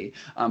used to be,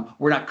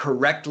 we're not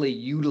correctly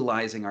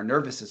utilizing our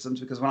nervous systems,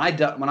 because when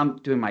I'm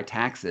doing my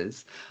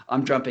taxes,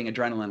 I'm dumping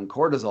adrenaline and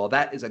cortisol.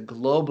 That is a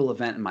global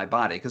event in my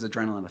body because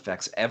adrenaline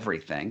affects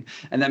everything,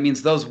 and that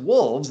means those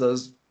wolves,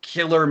 those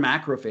killer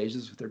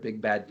macrophages with their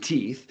big bad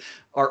teeth,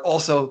 are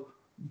also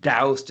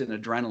doused in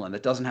adrenaline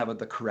that doesn't have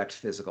the correct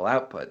physical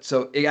output.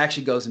 So it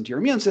actually goes into your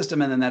immune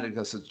system, and then that it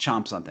goes to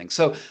chomp something.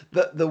 So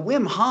the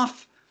Wim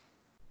Hof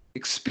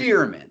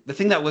experiment, the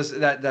thing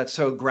that's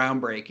so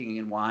groundbreaking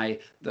and why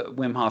the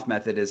Wim Hof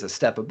method is a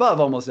step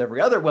above almost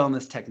every other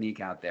wellness technique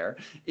out there,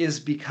 is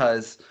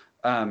because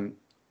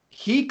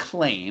he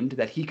claimed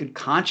that he could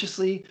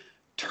consciously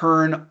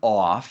turn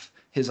off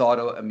his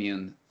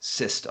autoimmune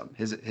system,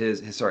 his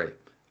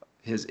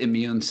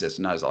immune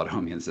system, not his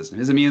autoimmune system,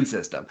 his immune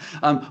system,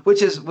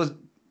 which was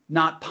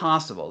not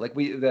possible. Like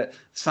the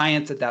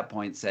science at that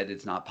point said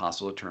it's not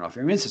possible to turn off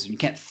your immune system. You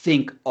can't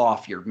think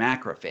off your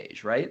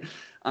macrophage, right?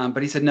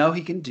 But he said, no,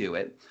 he can do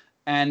it.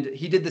 And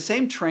he did the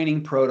same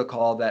training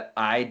protocol that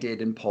I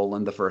did in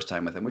Poland the first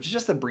time with him, which is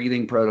just the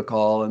breathing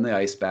protocol and the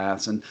ice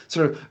baths and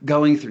sort of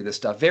going through this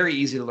stuff. Very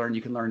easy to learn.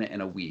 You can learn it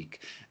in a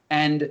week.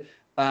 And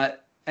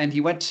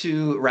he went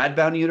to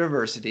Radboud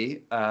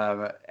University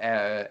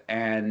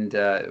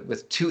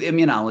with two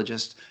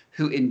immunologists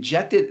who the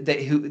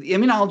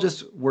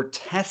immunologists were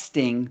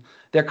testing,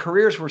 their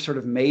careers were sort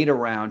of made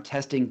around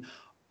testing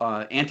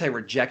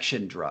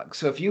anti-rejection drugs.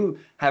 So if you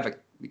have a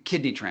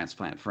kidney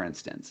transplant, for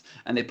instance,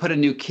 and they put a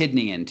new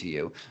kidney into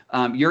you,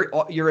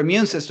 your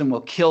immune system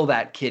will kill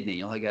that kidney.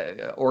 You'll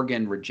have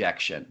organ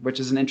rejection, which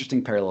is an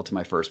interesting parallel to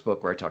my first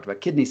book where I talked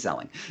about kidney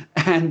selling.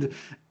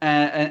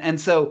 And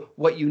so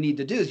what you need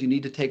to do is you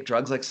need to take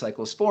drugs like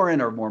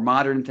cyclosporin or more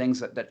modern things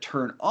that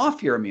turn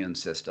off your immune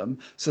system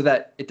so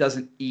that it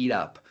doesn't eat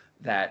up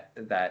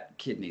that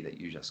kidney that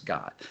you just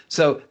got.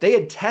 So they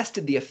had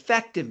tested the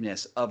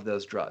effectiveness of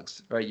those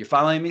drugs. Right? You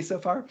following me so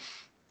far?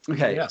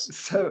 Okay. Yes.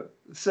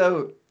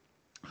 So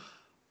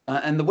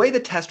and the way the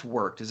test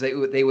worked is they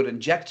would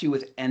inject you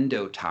with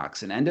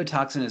endotoxin.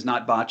 Endotoxin is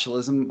not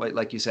botulism,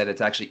 like you said. It's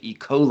actually E.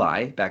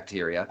 coli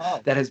bacteria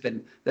that has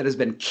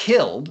been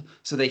killed.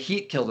 So they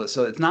heat killed it.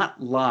 So it's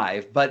not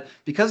live, but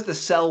because the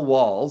cell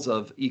walls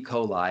of E.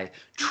 coli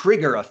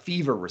trigger a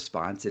fever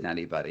response in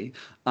anybody,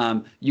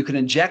 you can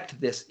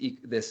inject this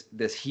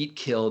heat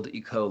killed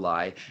E.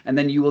 coli, and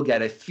then you will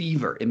get a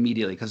fever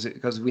immediately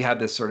because we have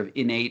this sort of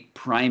innate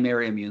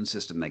primary immune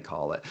system, they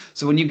call it.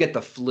 So when you get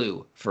the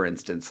flu, for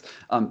instance,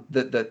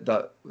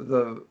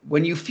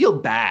 when you feel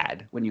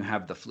bad when you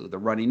have the flu, the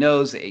runny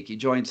nose, the achy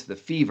joints, the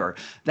fever,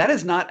 that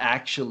is not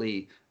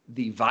actually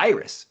the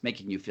virus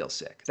making you feel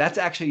sick. That's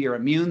actually your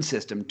immune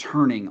system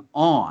turning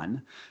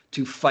on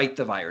to fight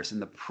the virus in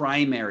the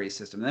primary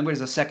system. And then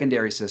there's a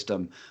secondary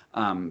system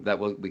that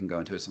we can go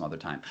into some other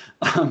time.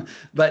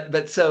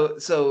 But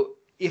so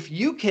if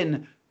you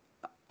can.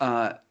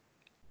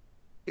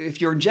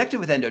 If you're injected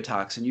with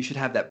endotoxin, you should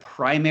have that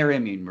primary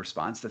immune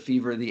response, the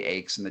fever, the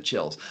aches, and the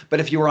chills. But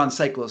if you were on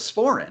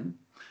cyclosporin,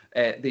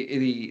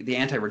 the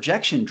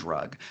anti-rejection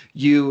drug,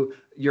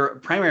 your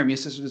primary immune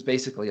system is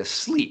basically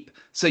asleep.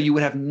 So you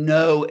would have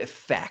no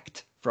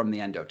effect from the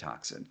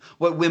endotoxin.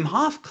 What Wim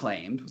Hof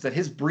claimed was that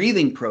his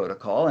breathing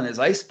protocol and his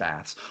ice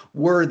baths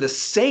were the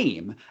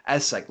same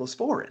as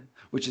cyclosporin,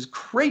 which is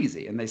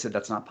crazy. And they said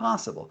that's not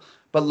possible.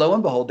 But lo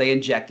and behold, they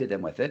injected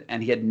him with it,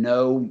 and he had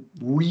no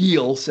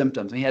real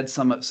symptoms. He had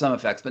some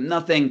effects, but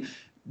nothing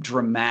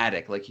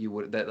dramatic like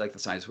the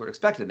scientists would have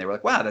expected. And they were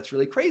like, wow, that's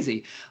really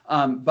crazy.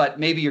 But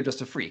maybe you're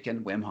just a freak,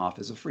 and Wim Hof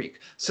is a freak.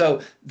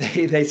 So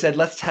they said,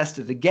 let's test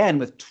it again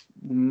with,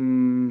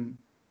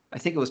 I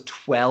think it was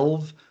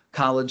 12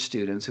 college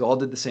students who all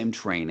did the same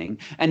training,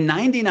 and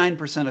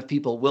 99% of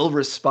people will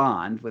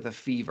respond with a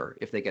fever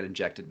if they get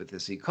injected with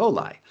this E.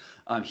 coli,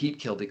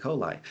 heat-killed E.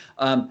 coli.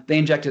 They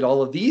injected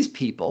all of these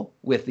people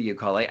with the E.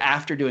 coli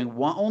after doing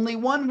only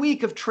 1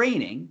 week of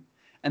training,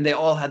 and they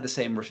all had the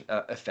same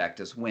effect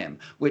as Wim,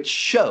 which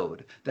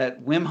showed that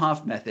Wim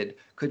Hof method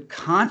could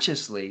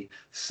consciously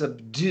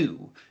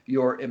subdue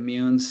your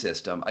immune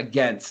system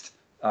against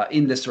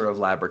in this sort of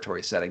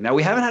laboratory setting. Now,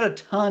 we haven't had a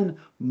ton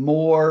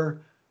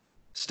more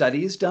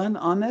studies done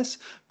on this,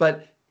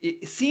 but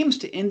it seems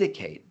to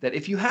indicate that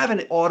if you have an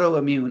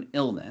autoimmune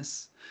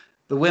illness,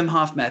 the Wim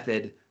Hof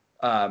method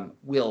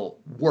will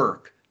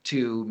work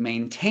to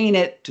maintain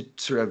it, to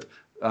sort of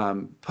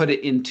put it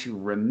into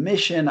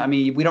remission. I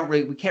mean,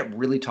 we can't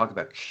really talk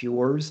about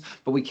cures,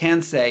 but we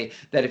can say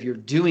that if you're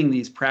doing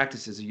these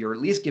practices, you're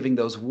at least giving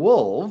those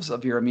wolves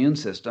of your immune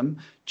system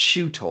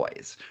chew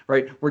toys,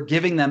 right? We're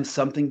giving them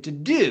something to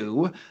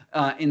do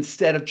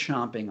instead of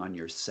chomping on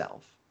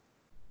yourself.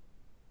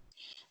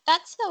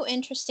 That's so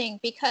interesting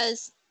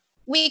because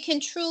we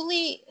can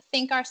truly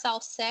think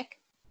ourselves sick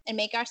and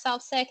make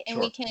ourselves sick, and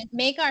Sure. we can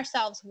make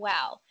ourselves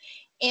well.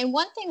 And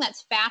one thing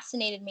that's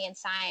fascinated me in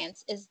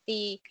science is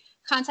the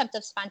concept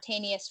of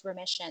spontaneous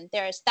remission.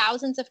 There's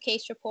thousands of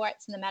case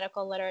reports in the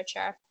medical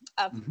literature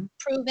of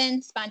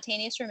proven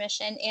spontaneous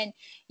remission, and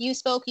you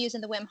spoke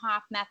using the Wim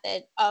Hof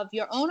method of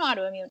your own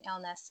autoimmune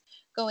illness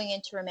going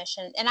into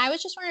remission. And I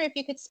was just wondering if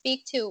you could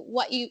speak to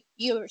what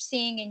you're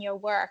seeing in your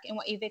work and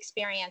what you've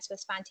experienced with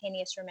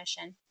spontaneous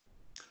remission.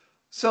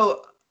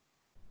 So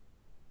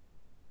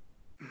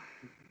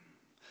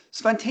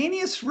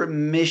spontaneous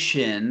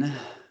remission,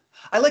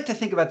 I like to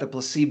think about the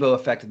placebo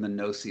effect and the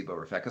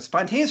nocebo effect. Because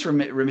spontaneous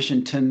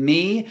remission, to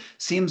me,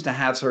 seems to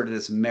have sort of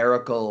this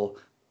miracle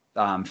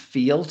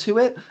feel to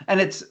it. And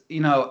it's,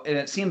 and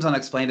it seems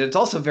unexplained. It's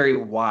also very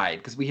wide,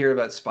 because we hear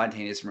about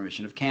spontaneous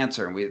remission of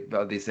cancer and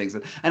about these things.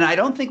 And I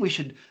don't think we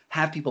should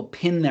have people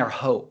pin their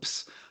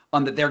hopes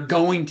on that they're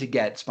going to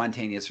get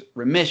spontaneous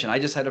remission. I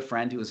just had a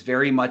friend who was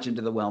very much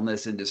into the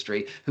wellness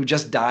industry who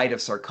just died of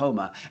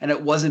sarcoma, and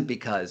it wasn't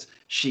because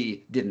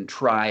she didn't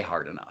try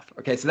hard enough.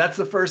 Okay, so that's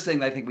the first thing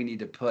that I think we need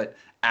to put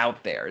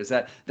out there, is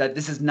that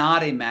this is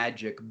not a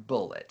magic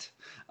bullet.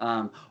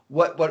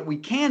 What we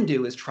can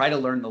do is try to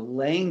learn the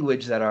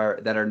language that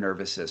our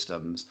nervous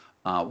systems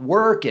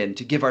work in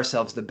to give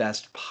ourselves the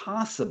best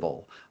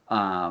possible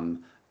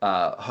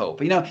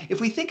hope. If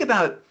we think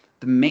about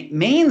the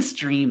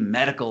mainstream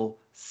medical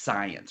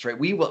science, right?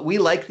 We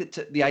like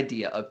the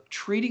idea of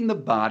treating the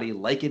body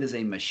like it is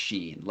a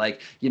machine. Like,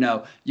 you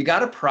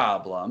got a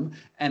problem,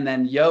 and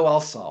then,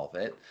 I'll solve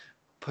it.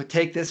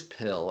 Take this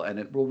pill, and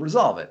it will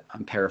resolve it.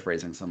 I'm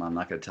paraphrasing someone. I'm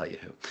not going to tell you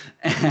who.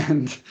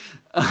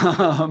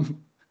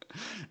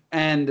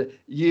 And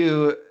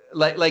you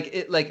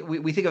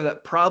we think of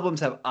that problems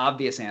have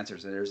obvious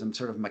answers, and there's some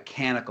sort of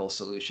mechanical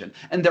solution.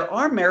 And there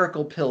are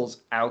miracle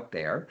pills out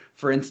there.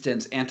 For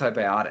instance,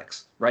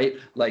 antibiotics, right?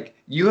 Like,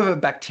 you have a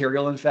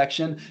bacterial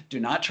infection, do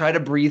not try to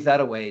breathe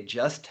that away.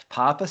 Just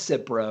pop a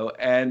Cipro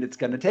and it's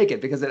going to take it,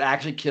 because it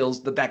actually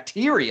kills the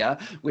bacteria,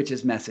 which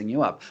is messing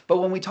you up. But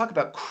when we talk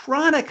about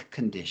chronic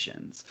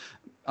conditions,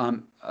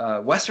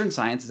 Western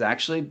science is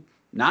actually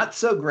not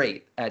so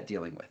great at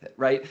dealing with it,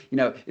 right?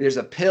 There's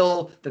a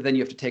pill that then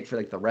you have to take for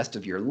like the rest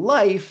of your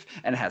life,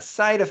 and it has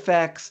side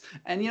effects.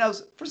 And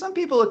for some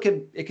people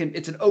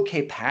it's an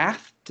okay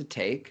path to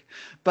take,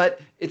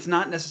 but it's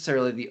not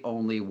necessarily the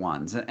only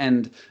ones. So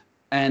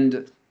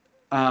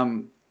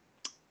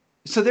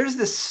there's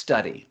this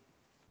study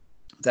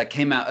that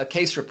came out, a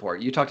case report.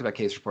 You talked about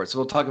case reports, so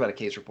we'll talk about a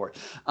case report.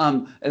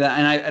 And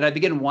I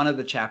begin one of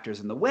the chapters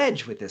in The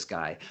Wedge with this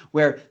guy,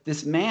 where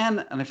this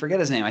man, and I forget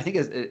his name, I think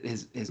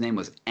his name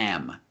was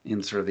M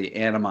in sort of the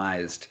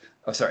anonymized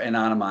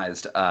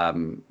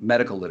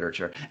medical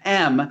literature.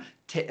 M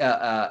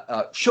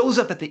shows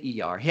up at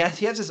the ER. He has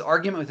this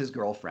argument with his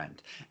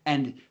girlfriend,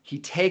 and he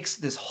takes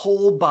this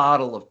whole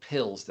bottle of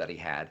pills that he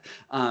had,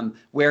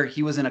 where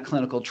he was in a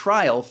clinical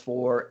trial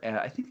for,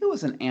 I think it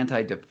was an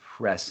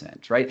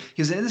antidepressant, right?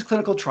 He was in this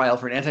clinical trial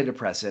for an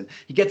antidepressant.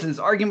 He gets in this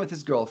argument with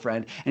his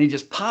girlfriend, and he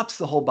just pops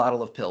the whole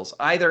bottle of pills,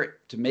 either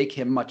to make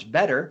him much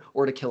better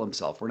or to kill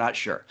himself. We're not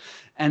sure.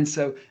 And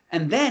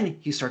then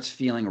he starts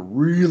feeling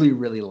really,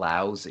 really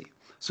lousy.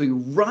 So he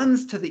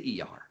runs to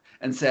the ER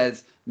and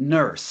says,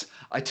 "Nurse,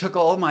 I took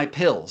all my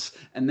pills."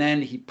 And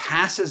then he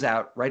passes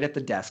out right at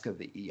the desk of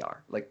the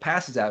ER,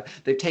 passes out.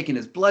 They've taken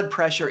his blood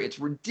pressure. It's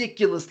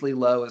ridiculously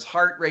low. His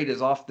heart rate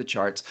is off the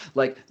charts.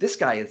 This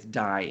guy is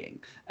dying.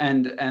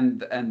 And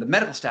the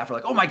medical staff are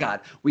like, "Oh my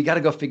God, we got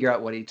to go figure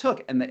out what he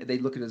took." And they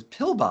look at his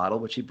pill bottle,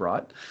 which he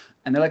brought,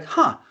 and they're like,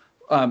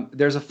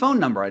 there's a phone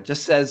number. It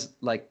just says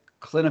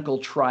clinical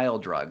trial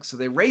drugs. So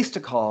they race to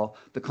call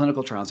the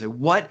clinical trial and say,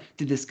 "What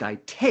did this guy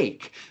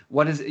take?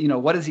 What is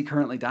he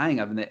currently dying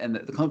of?" And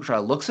the clinical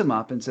trial looks him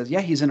up and says,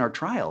 "Yeah, he's in our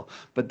trial,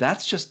 but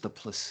that's just the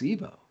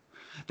placebo.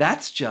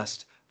 That's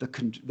just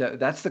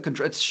that's the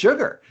control. It's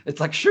sugar.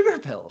 It's like sugar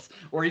pills,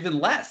 or even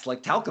less,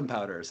 like talcum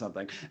powder or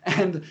something."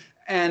 And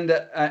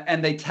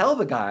they tell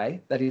the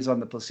guy that he's on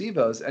the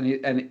placebos,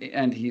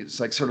 and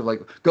he's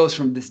goes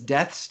from this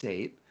death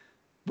state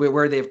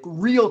where they have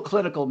real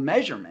clinical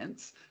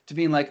measurements to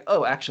being like,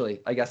 "Oh,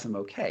 actually, I guess I'm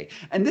okay."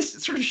 And this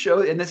sort of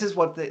shows, and this is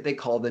what they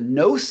call the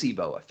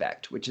nocebo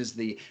effect, which is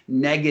the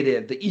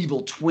negative, the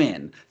evil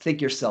twin,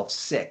 think yourself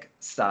sick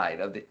side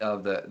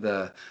of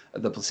the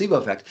placebo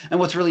effect. And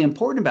what's really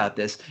important about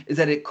this is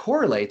that it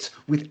correlates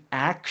with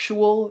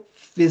actual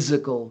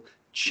physical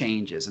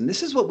changes. And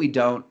this is what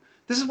the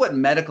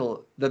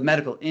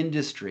medical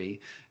industry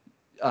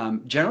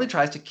generally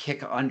tries to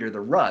kick under the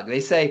rug.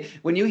 They say,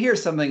 when you hear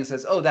something that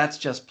says, "Oh, that's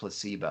just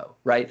placebo,"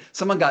 right?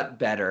 Someone got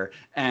better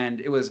and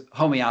it was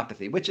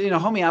homeopathy, which,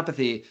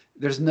 homeopathy,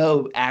 there's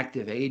no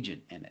active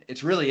agent in it.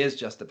 It really is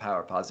just the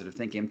power of positive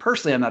thinking. And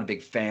personally, I'm not a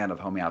big fan of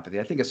homeopathy.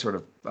 I think it's sort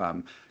of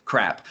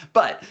crap.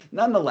 But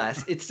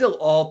nonetheless, it's still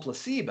all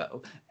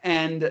placebo.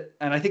 And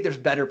I think there's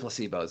better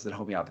placebos than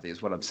homeopathy,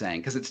 is what I'm saying,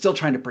 because it's still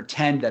trying to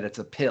pretend that it's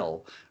a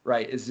pill,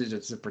 right?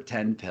 It's a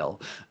pretend pill.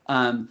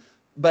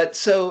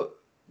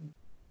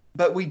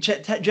 But we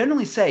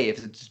generally say,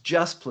 if it's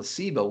just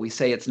placebo, we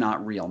say it's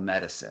not real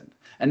medicine.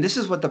 And this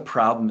is what the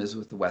problem is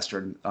with the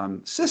Western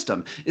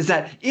system, is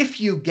that if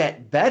you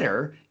get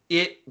better,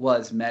 it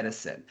was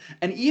medicine.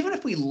 And even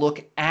if we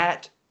look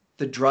at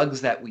the drugs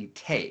that we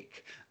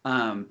take,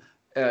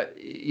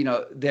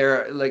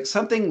 they're like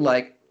something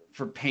like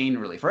for pain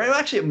relief, or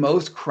actually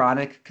most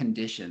chronic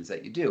conditions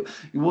that you do,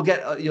 you will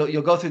get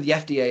you'll go through the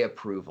FDA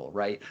approval,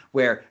 right?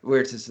 Where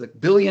it's this like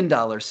 $1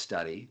 billion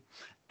study,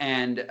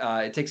 and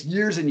it takes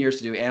years and years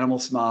to do animal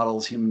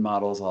models, human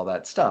models, all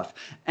that stuff.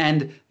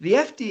 And the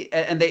FDA,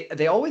 and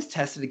they always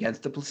test it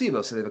against the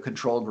placebo. So they have a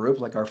control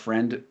group, like our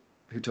friend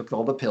who took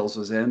all the pills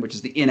was in, which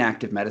is the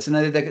inactive medicine,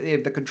 and they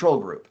have the control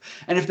group.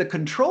 And if the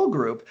control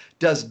group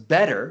does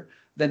better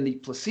than the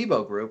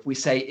placebo group, we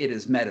say it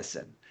is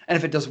medicine. And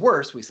if it does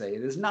worse, we say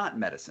it is not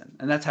medicine.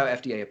 And that's how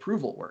FDA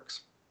approval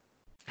works.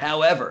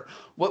 However,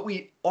 what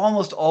we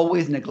almost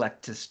always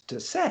neglect to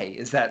say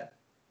is that,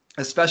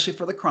 especially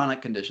for the chronic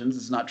conditions,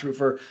 it's not true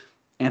for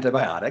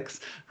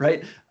antibiotics,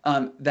 right?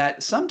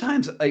 That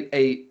sometimes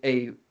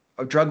a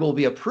drug will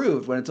be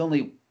approved when it's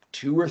only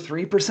 2 or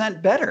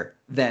 3% better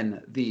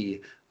than the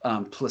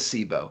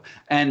placebo.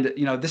 And,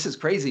 this is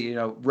crazy.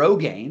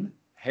 Rogaine,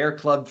 hair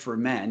club for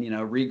men,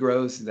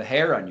 regrows the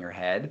hair on your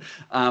head.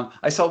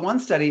 I saw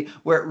one study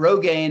where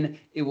Rogaine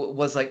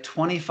was like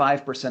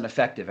 25%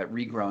 effective at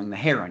regrowing the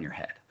hair on your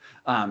head,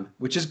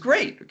 which is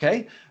great,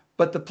 okay?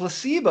 But the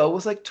placebo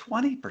was like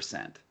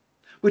 20%.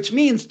 Which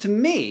means to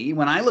me,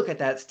 when I look at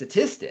that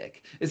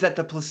statistic, is that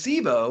the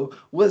placebo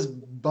was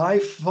by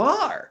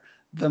far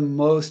the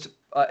most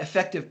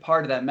effective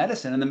part of that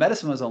medicine, and the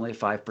medicine was only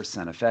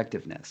 5%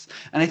 effectiveness.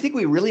 And I think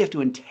we really have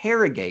to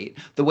interrogate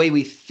the way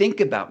we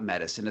think about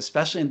medicine,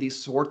 especially in these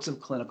sorts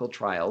of clinical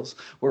trials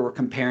where we're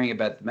comparing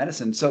about the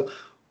medicine. So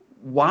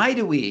why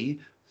do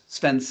we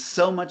spend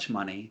so much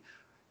money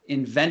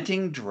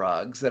inventing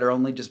drugs that are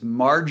only just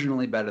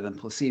marginally better than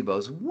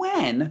placebos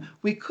when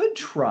we could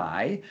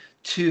try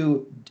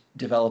to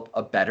develop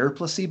a better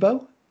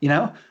placebo?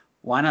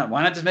 Why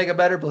not just make a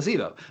better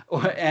placebo?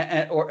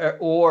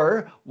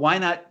 Or why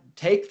not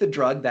take the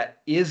drug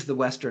that is the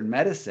Western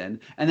medicine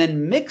and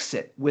then mix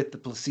it with the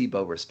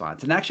placebo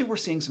response? And actually, we're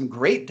seeing some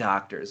great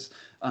doctors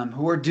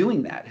who are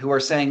doing that, who are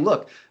saying,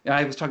 look,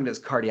 I was talking to this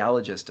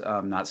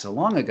cardiologist not so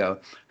long ago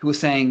who was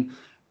saying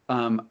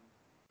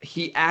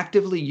he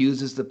actively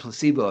uses the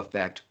placebo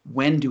effect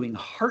when doing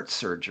heart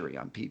surgery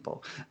on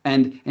people.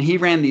 And he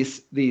ran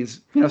these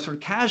sort of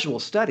casual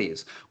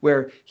studies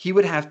where he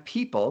would have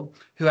people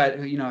who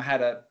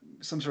had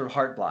some sort of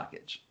heart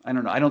blockage. I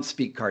don't know. I don't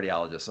speak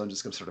cardiologist, so I'm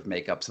just going to sort of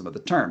make up some of the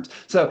terms.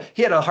 So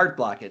he had a heart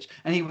blockage,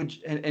 and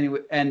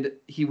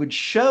he would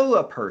show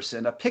a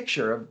person a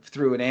picture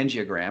through an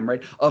angiogram,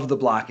 right, of the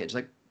blockage,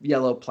 like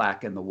yellow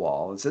plaque in the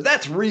wall, and said,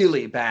 that's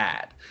really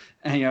bad.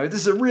 And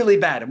this is really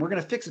bad, and we're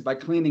going to fix it by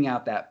cleaning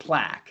out that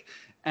plaque.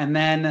 And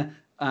then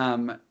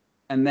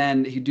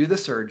he'd do the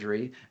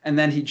surgery, and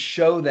then he'd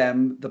show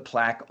them the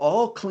plaque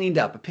all cleaned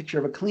up, a picture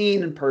of a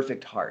clean and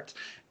perfect heart.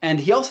 And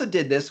he also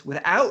did this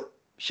without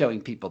showing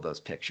people those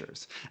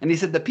pictures. And he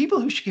said the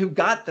people who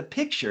got the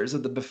pictures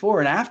of the before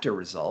and after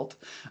result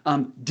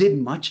did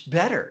much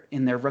better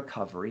in their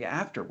recovery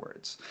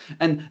afterwards.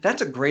 And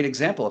that's a great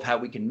example of how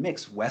we can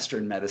mix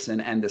Western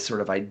medicine and this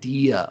sort of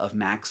idea of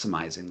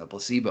maximizing the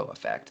placebo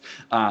effect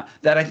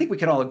that I think we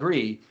can all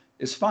agree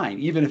is fine,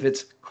 even if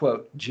it's,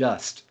 quote,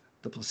 just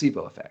the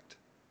placebo effect.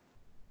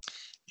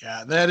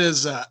 Yeah, that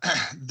is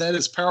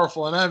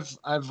powerful. And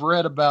I've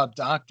read about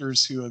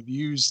doctors who have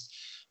used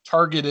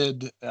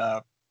targeted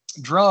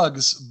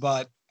drugs,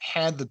 but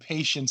had the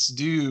patients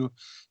do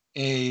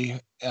a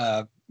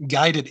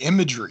guided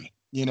imagery,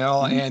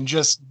 and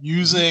just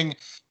using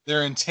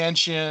their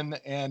intention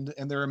and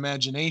their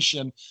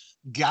imagination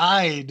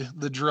guide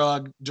the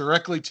drug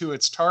directly to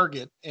its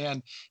target,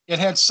 and it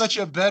had such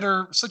a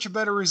better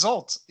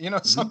result.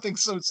 Something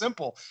so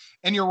simple.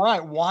 And you're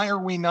right. Why are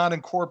we not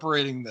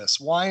incorporating this?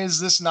 Why is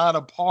this not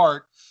a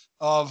part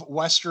of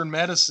Western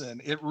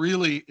medicine? It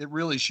really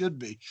should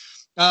be.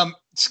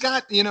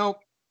 Scott,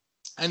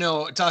 I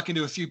know talking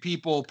to a few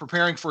people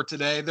preparing for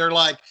today, they're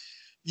like,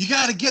 you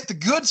got to get the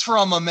goods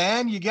from him,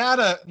 man. You got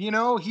to,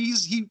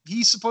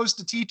 he's supposed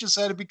to teach us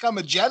how to become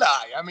a Jedi.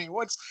 I mean,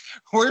 where's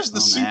the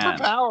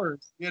superpowers?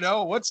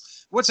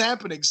 What's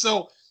happening?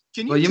 So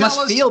can you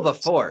must feel the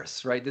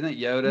Force, right? Didn't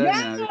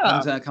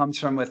Yoda, it comes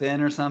from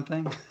within or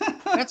something?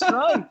 That's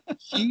right.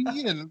 He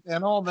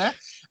and all that.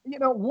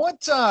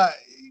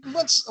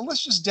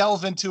 Let's just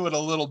delve into it a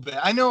little bit.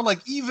 I know, like,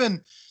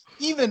 even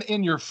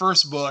in your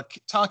first book,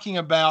 talking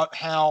about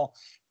how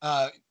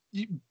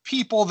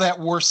people that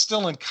were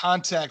still in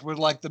contact with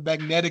like the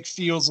magnetic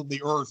fields of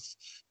the earth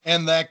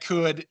and that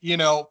could,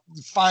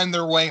 find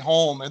their way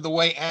home, and the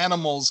way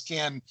animals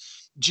can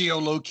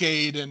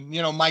geolocate and,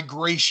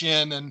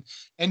 migration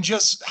and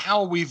just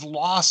how we've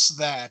lost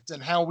that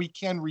and how we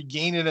can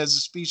regain it as a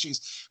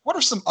species. What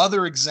are some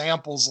other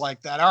examples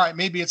like that? All right,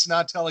 maybe it's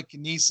not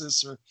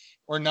telekinesis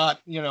or not,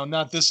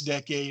 not this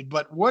decade,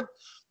 but what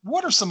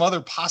are some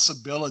other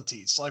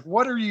possibilities? Like,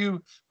 what are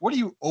you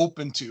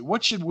open to?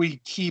 What should we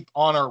keep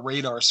on our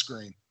radar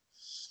screen?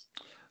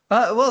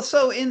 Well,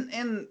 so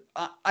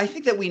I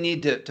think that we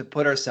need to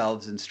put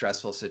ourselves in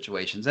stressful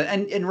situations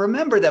and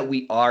remember that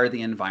we are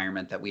the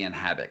environment that we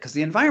inhabit, because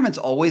the environment's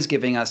always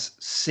giving us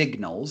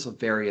signals of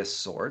various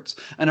sorts,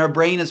 and our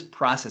brain is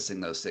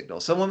processing those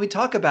signals. So when we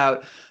talk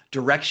about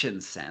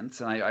direction sense,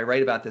 and I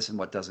write about this in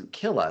What Doesn't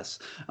Kill Us,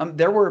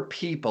 there were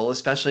people,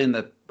 especially in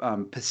the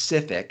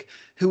Pacific,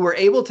 who were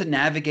able to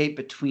navigate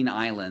between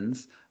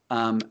islands.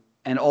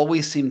 And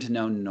always seemed to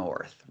know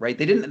north, right?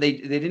 They didn't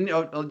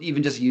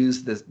even just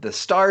use the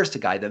stars to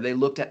guide them. They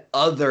looked at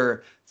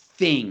other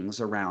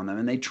things around them,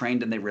 and they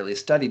trained and they really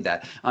studied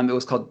that. It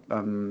was called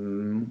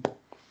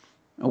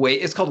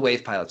it's called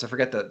wave pilots. I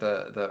forget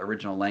the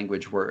original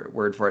language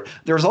word for it.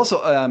 There was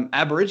also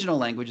Aboriginal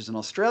languages in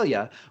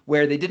Australia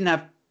where they didn't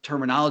have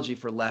terminology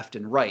for left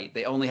and right.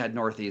 They only had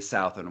northeast,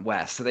 south, and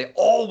west. So they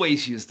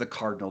always used the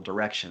cardinal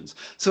directions.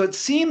 So it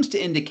seems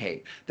to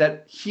indicate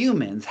that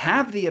humans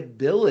have the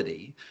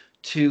ability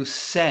to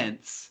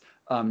sense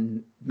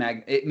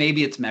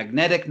maybe it's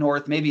magnetic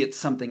north, maybe it's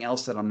something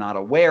else that I'm not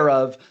aware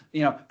of,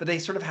 but they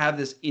sort of have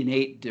this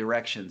innate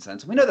direction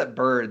sense. We know that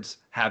birds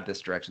have this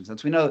direction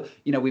sense. We know,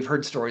 we've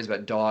heard stories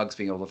about dogs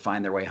being able to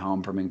find their way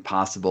home from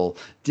impossible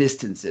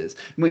distances.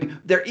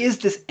 There is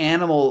this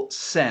animal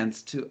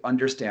sense to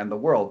understand the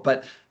world,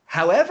 but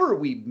however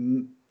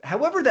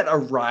that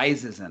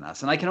arises in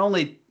us, and I can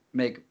only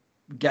make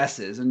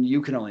guesses, and you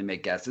can only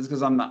make guesses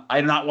because I'm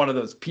not one of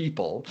those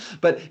people,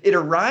 but it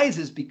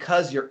arises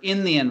because you're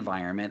in the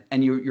environment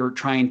and you're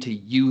trying to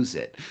use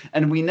it.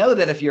 And we know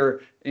that if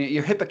your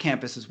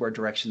hippocampus is where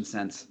direction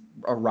sense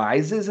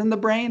arises in the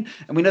brain,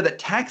 and we know that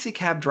taxi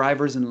cab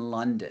drivers in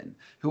London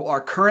who are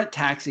current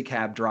taxi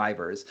cab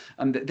drivers,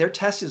 their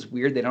test is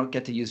weird. They don't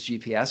get to use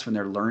GPS when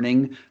they're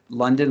learning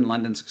London.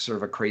 London's sort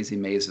of a crazy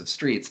maze of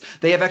streets.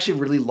 They have actually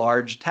really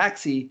large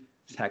taxi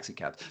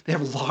cabs. They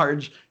have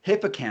large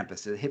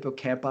hippocampuses.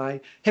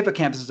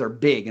 Hippocampuses are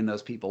big in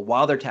those people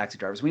while they're taxi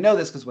drivers. We know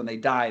this because when they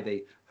die,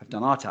 they have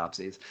done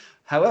autopsies.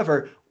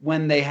 However,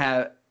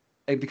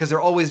 because they're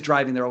always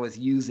driving, they're always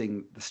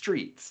using the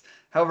streets.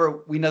 However,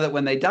 we know that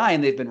when they die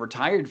and they've been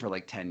retired for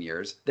like 10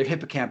 years, their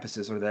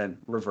hippocampuses are then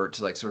revert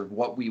to like sort of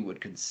what we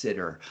would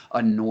consider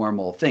a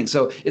normal thing.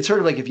 So it's sort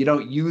of like if you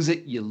don't use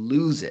it, you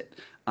lose it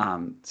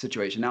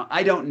situation. Now,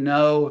 I don't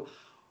know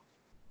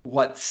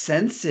what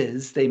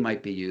senses they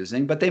might be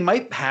using, but they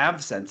might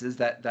have senses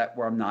that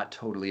where I'm not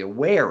totally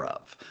aware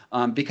of.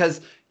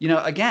 Because,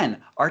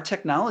 again, our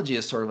technology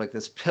is sort of like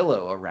this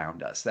pillow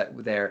around us that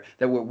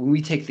when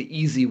we take the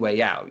easy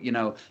way out,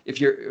 if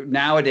you're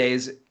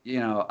nowadays,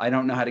 I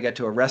don't know how to get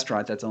to a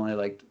restaurant that's only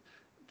like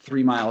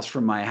 3 miles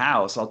from my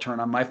house. I'll turn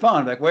on my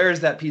phone, like,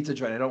 where's that pizza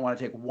joint? I don't want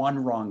to take one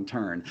wrong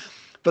turn.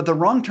 But the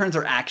wrong turns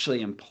are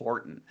actually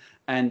important.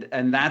 And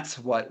that's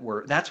what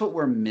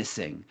we're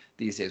missing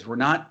these days. We're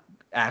not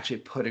actually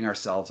putting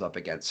ourselves up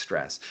against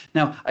stress.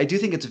 Now, I do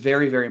think it's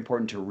very, very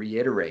important to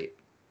reiterate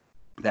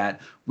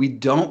that we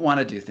don't want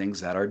to do things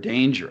that are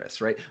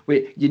dangerous, right?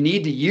 You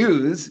need to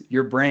use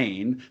your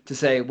brain to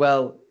say,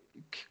 well,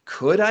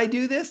 could I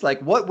do this?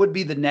 Like, what would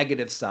be the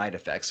negative side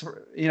effects?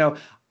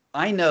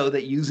 I know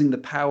that using the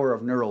power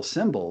of neural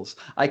symbols,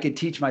 I could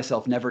teach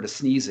myself never to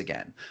sneeze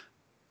again.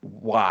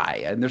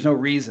 Why? And there's no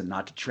reason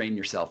not to train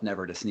yourself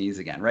never to sneeze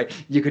again, right?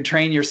 You could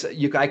train yourself.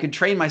 I could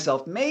train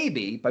myself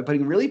maybe by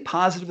putting really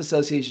positive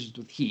associations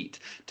with heat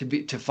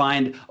to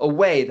find a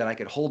way that I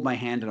could hold my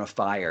hand in a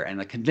fire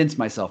and convince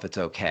myself it's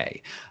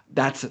okay.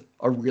 That's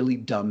a really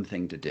dumb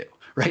thing to do,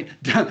 right?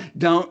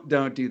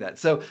 Don't do that.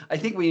 So I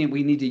think we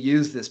need to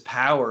use this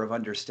power of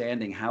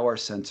understanding how our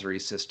sensory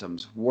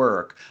systems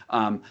work.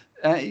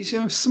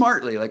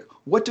 Smartly, like,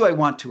 what do I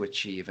want to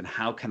achieve, and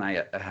how can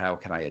I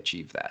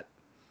achieve that?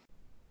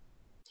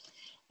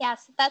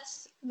 Yes,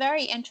 that's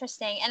very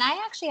interesting. And I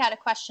actually had a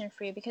question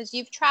for you, because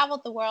you've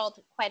traveled the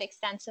world quite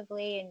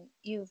extensively and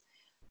you've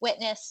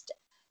witnessed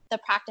the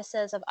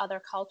practices of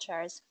other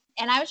cultures.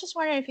 And I was just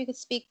wondering if you could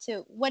speak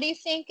to, what do you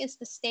think is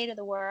the state of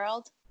the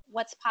world?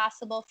 What's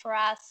possible for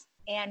us?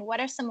 And what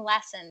are some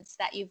lessons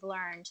that you've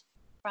learned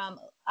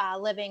from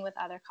living with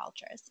other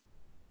cultures?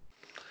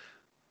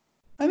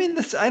 I mean,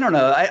 I don't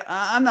know.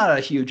 I'm not a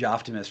huge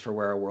optimist for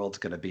where our world's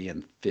going to be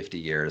in 50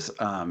 years,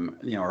 or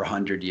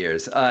 100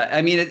 years.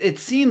 I mean, it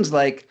seems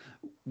like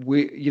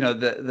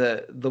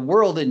the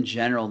world in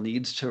general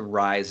needs to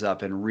rise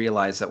up and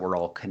realize that we're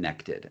all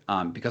connected,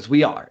 because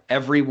we are.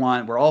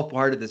 We're all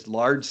part of this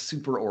large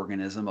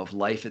superorganism of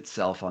life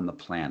itself on the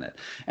planet,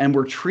 and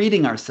we're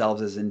treating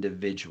ourselves as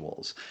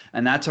individuals,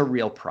 and that's a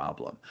real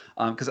problem.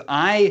 Because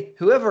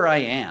whoever I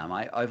am,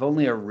 I've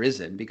only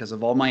arisen because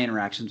of all my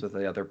interactions with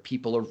the other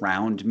people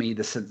around me,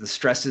 the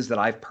stresses that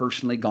I've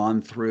personally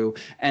gone through,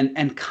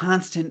 and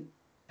constant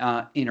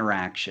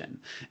interaction.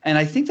 And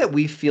I think that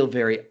we feel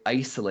very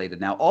isolated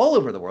now all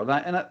over the world.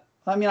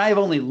 I mean, I have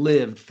only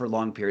lived for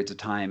long periods of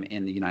time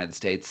in the United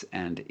States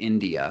and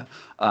India,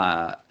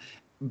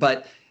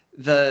 but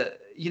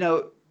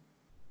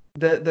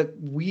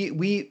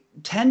we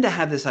tend to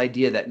have this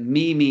idea that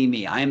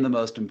me, I am the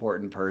most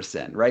important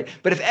person, right?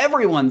 But if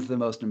everyone's the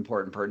most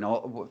important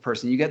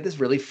person, you get this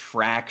really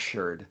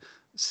fractured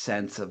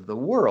sense of the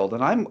world.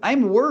 And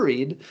I'm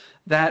worried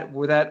that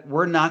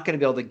we're not going to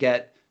be able to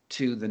get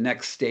to the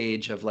next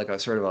stage of like a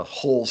sort of a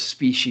whole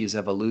species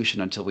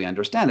evolution until we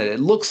understand it. It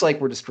looks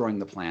like we're destroying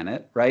the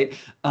planet, right?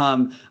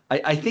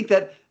 I think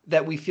that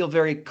we feel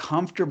very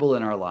comfortable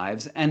in our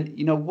lives. And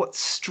you know what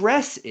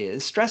stress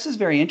is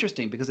very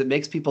interesting because it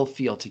makes people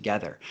feel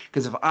together.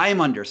 Because if I'm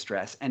under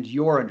stress and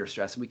you're under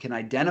stress, and we can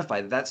identify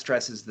that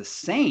stress is the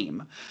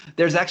same,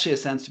 there's actually a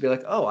sense to be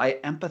like, oh, I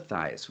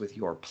empathize with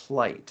your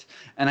plight.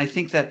 And I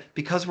think that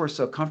because we're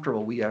so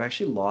comfortable, we have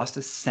actually lost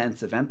a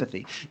sense of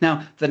empathy.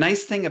 Now, the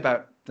nice thing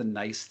about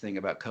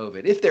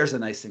COVID, if there's a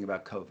nice thing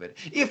about COVID,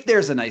 if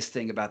there's a nice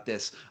thing about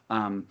this,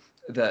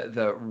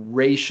 the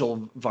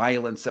racial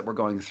violence that we're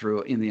going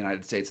through in the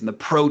United States and the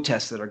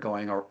protests that are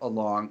going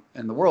along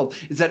in the world,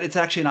 is that it's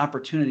actually an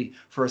opportunity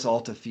for us all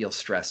to feel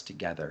stress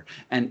together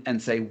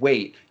and say,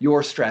 wait,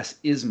 your stress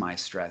is my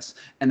stress.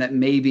 And that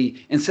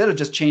maybe instead of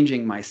just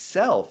changing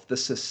myself, the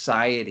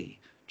society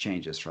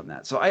changes from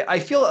that. So I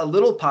feel a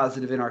little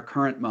positive in our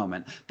current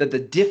moment that the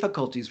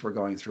difficulties we're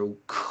going through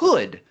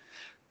could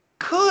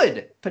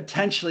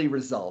potentially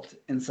result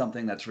in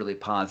something that's really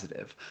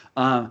positive.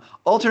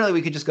 Alternately,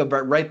 we could just go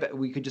right back.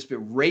 We could just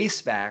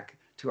race back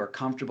to our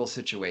comfortable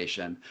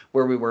situation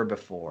where we were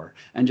before,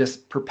 and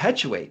just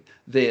perpetuate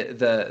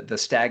the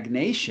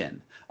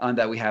stagnation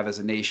that we have as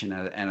a nation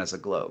and as a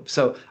globe.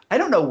 So I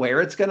don't know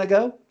where it's going to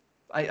go.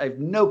 I have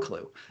no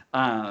clue.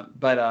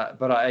 But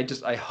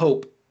I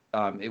hope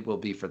it will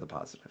be for the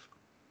positive.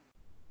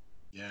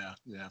 Yeah,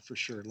 for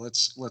sure.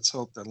 Let's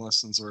hope that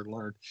lessons are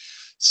learned.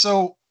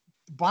 So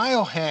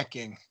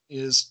biohacking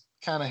is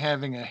kind of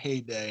having a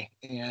heyday,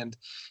 and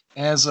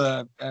as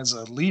a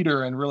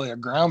leader and really a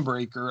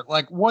groundbreaker,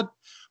 like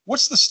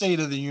what's the state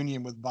of the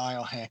union with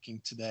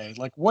biohacking today?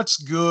 Like what's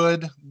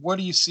good? What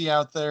do you see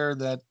out there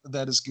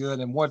that is good,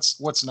 and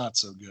what's not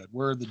so good?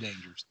 Where are the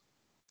dangers?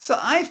 So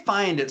I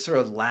find it sort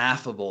of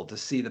laughable to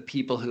see the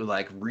people who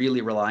like really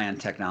rely on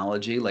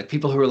technology, like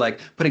people who are like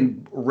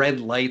putting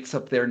red lights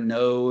up their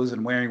nose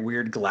and wearing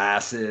weird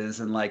glasses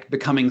and like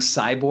becoming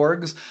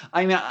cyborgs.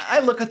 I mean, I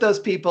look at those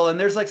people and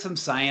there's like some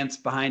science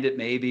behind it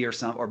maybe,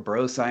 or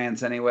bro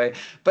science anyway,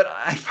 but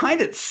I find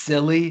it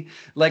silly.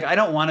 Like I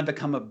don't want to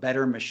become a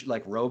better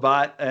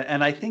robot.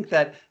 And I think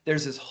that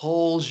there's this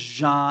whole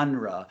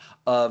genre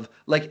of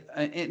like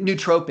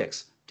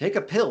nootropics. Take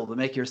a pill to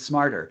make you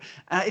smarter.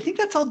 I think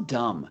that's all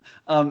dumb.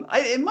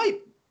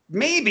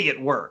 Maybe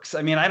it works.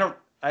 I mean,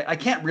 I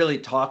can't really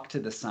talk to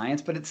the science,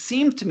 but it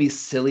seems to me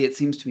silly. It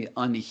seems to me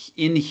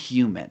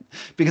inhuman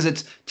because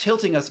it's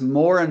tilting us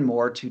more and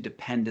more to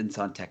dependence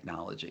on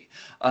technology.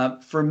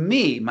 For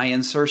me, my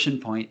insertion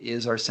point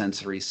is our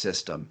sensory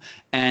system,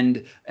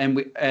 and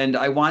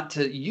I want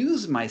to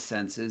use my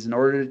senses in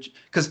order to,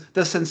 because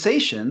the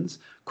sensations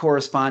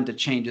correspond to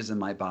changes in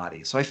my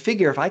body. So I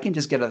figure if I can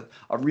just get a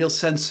real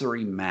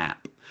sensory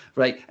map,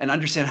 right, and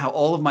understand how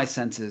all of my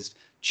senses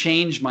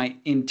change my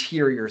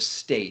interior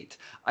state,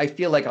 I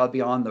feel like I'll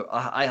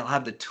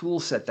have the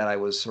tool set that I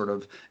was sort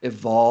of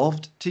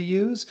evolved to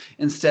use,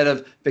 instead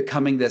of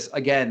becoming this,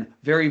 again,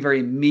 very,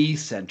 very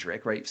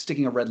me-centric, right?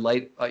 Sticking a red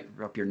light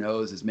up your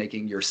nose is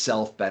making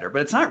yourself better,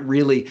 but it's not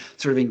really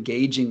sort of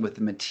engaging with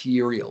the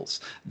materials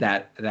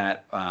that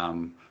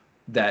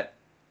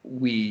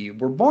we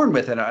were born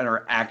with and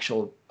our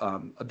actual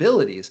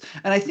abilities.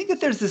 And I think that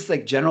there's this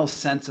like general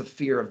sense of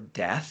fear of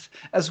death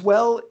as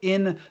well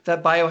in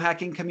that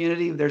biohacking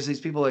community. There's these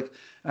people like,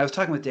 I was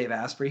talking with Dave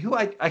Asprey, who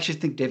I actually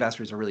think Dave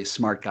Asprey is a really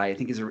smart guy. I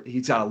think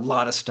he's got a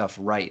lot of stuff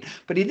right.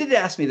 But he did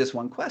ask me this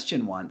one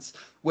question once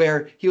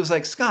where he was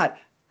like, Scott,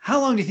 how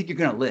long do you think you're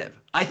going to live?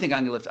 I think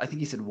I'm going to live, I think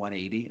he said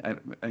 180.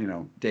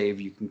 Dave,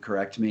 you can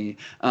correct me.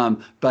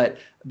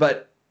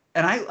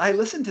 And I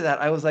listened to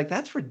that. I was like,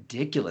 that's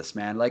ridiculous,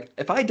 man. Like,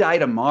 if I die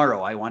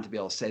tomorrow, I want to be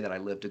able to say that I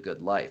lived a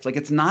good life. Like,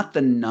 it's not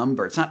the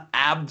number. It's not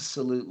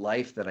absolute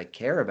life that I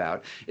care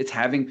about. It's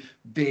having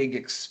big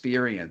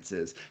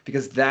experiences,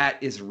 because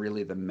that is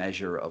really the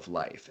measure of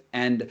life.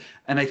 And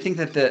I think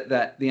that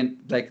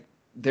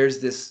there's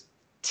this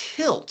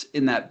tilt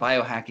in that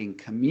biohacking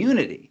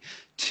community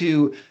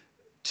to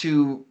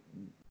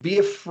be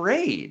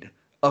afraid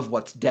of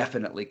what's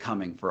definitely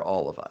coming for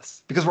all of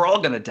us, because we're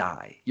all going to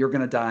die. You're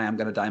going to die. I'm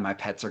going to die. My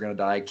pets are going to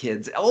die.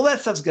 Kids, all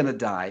that stuff's going to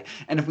die.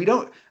 And if we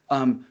don't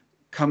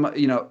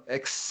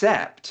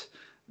accept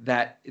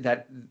that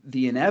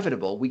the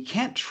inevitable, we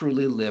can't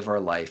truly live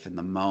our life in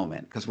the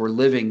moment, because we're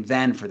living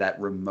then for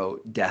that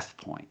remote death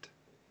point.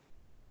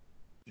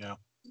 Yeah.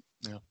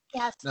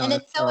 Yes, and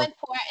it's so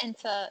important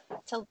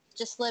to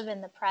just live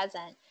in the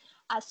present.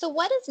 So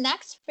what is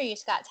next for you,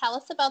 Scott? Tell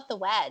us about the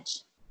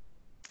wedge.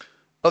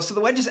 Oh, so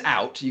the wedge is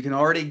out. You can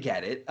already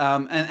get it.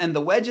 And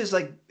the wedge is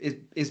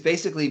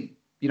basically,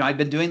 I'd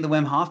been doing the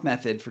Wim Hof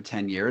method for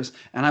 10 years,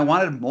 and I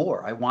wanted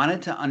more. I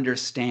wanted to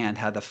understand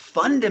how the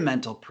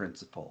fundamental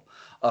principle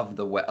of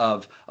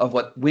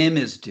what WIM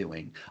is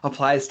doing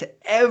applies to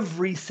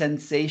every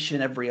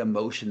sensation, every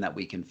emotion that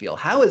we can feel.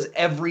 How is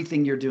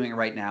everything you're doing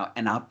right now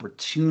an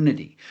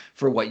opportunity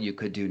for what you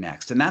could do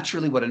next? And that's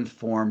really what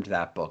informed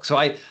that book. So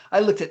I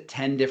looked at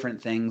 10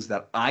 different things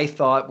that I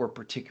thought were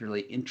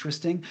particularly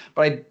interesting,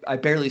 but I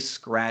barely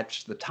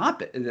scratched the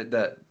topic,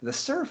 the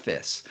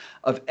surface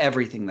of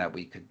everything that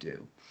we could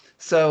do.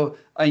 So,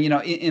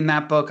 in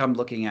that book, I'm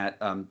looking at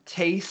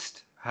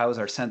taste. How is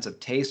our sense of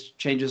taste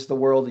changes the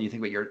world? And you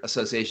think about your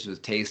associations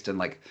with taste and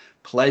like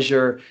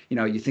pleasure.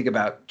 You think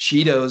about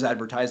Cheetos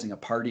advertising a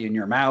party in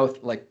your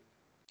mouth. Like,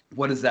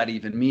 what does that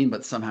even mean?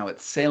 But somehow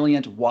it's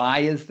salient. Why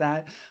is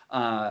that?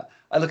 I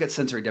look at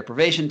sensory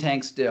deprivation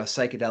tanks,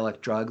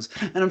 psychedelic drugs,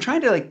 and I'm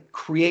trying to like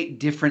create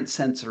different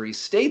sensory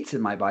states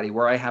in my body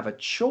where I have a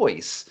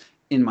choice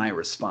in my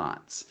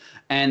response.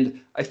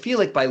 And I feel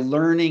like by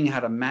learning how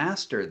to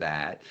master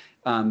that,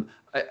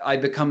 I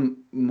become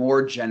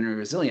more generally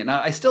resilient.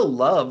 Now, I still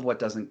love what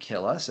doesn't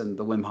kill us and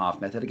the Wim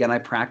Hof method. Again, I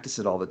practice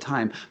it all the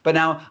time, but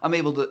now I'm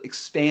able to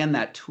expand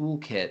that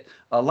toolkit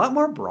a lot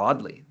more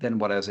broadly than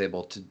what I was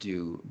able to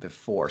do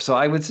before. So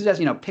I would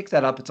suggest, pick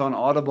that up. It's on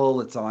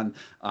Audible. It's on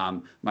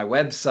my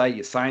website.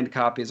 You signed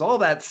copies, all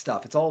that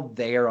stuff. It's all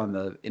there on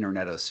the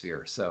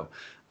internetosphere. So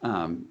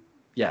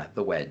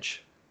The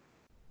Wedge.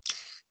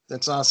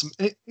 That's awesome.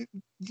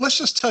 Let's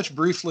just touch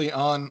briefly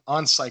on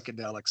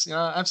psychedelics.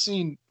 I've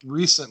seen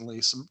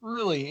recently some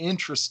really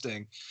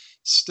interesting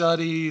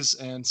studies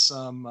and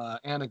some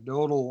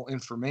anecdotal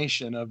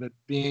information of it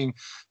being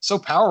so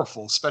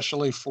powerful,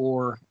 especially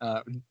for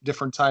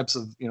different types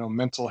of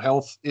mental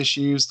health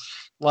issues.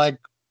 Like,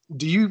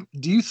 do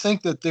you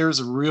think that there's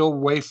a real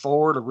way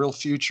forward, a real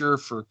future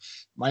for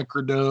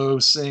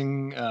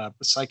microdosing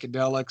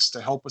psychedelics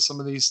to help with some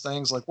of these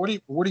things? Like, what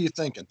are you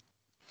thinking?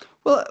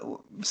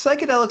 Well,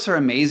 psychedelics are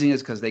amazing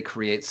is because they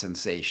create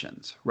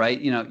sensations, right?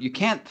 You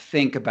can't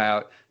think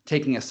about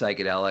taking a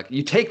psychedelic.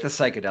 You take the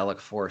psychedelic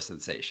for a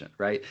sensation,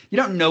 right? You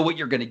don't know what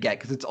you're going to get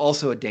because it's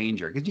also a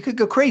danger because you could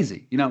go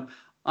crazy.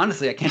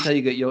 Honestly, I can't tell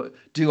you that you'll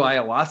do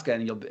ayahuasca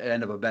and you'll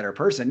end up a better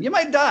person. You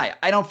might die.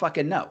 I don't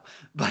fucking know.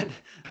 But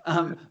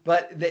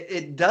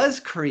it does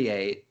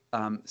create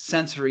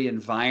sensory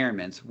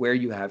environments where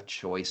you have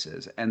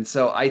choices. And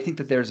so I think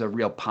that there's a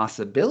real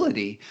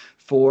possibility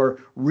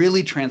for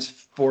really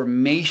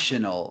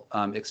transformational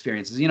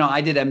experiences.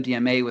 I did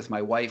MDMA with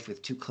my wife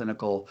with 2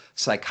 clinical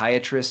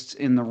psychiatrists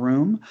in the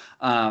room.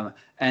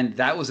 And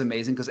that was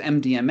amazing because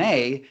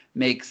MDMA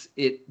makes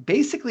it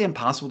basically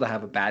impossible to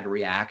have a bad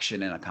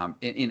reaction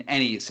in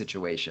any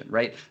situation,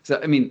 right? So,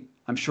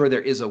 I'm sure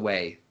there is a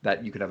way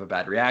that you could have a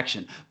bad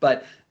reaction.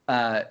 But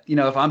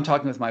if I'm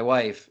talking with my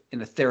wife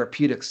in a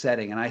therapeutic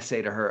setting and I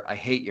say to her, I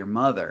hate your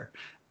mother,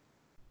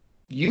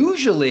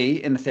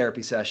 usually in a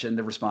therapy session,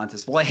 the response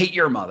is, well, I hate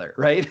your mother,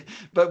 right?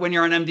 But when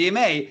you're on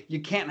MDMA, you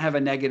can't have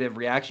a negative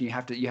reaction.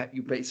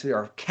 You basically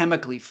are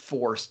chemically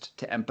forced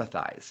to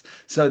empathize.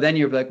 So then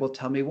you're like, well,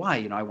 tell me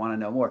why, I want to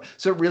know more.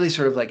 So it really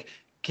sort of like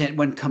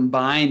when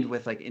combined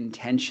with like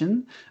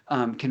intention,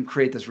 can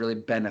create this really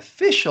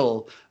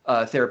beneficial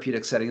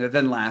therapeutic setting that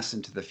then lasts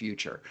into the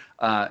future.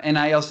 And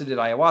I also did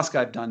ayahuasca.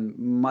 I've done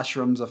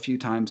mushrooms a few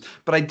times,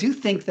 but I do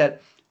think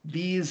that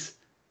these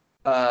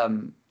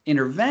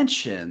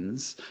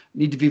interventions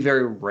need to be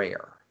very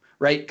rare,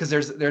 right? Because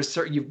there's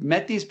certain, you've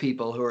met these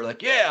people who are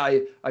like, yeah,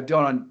 I've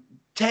done on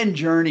 10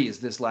 journeys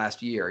this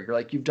last year. You're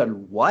like, you've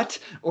done what?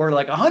 Or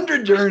like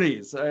 100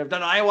 journeys. I've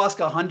done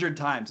ayahuasca 100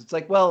 times. It's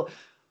like, well,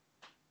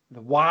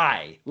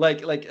 why?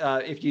 Like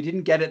if you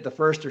didn't get it the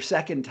first or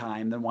second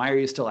time, then why are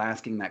you still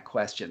asking that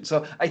question?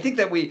 So I think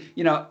that we,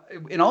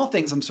 in all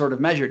things, I'm sort of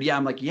measured. Yeah,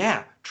 I'm like,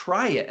 yeah,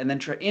 try it and then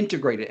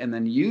integrate it and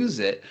then use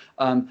it.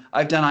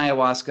 I've done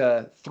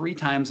ayahuasca 3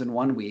 times in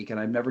 1 week and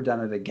I've never done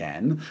it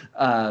again.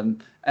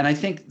 And I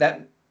think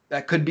that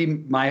could be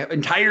my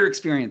entire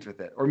experience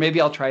with it. Or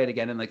maybe I'll try it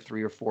again in like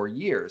 3 or 4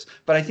 years.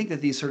 But I think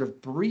that these sort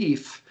of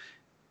brief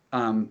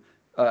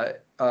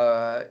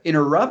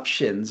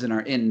interruptions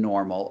in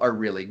normal are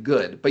really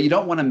good, but you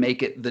don't want to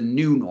make it the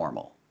new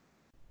normal.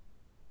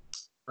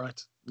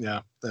 Right.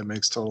 Yeah, that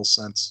makes total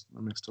sense.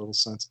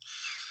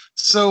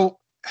 So,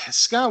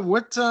 Scott,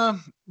 what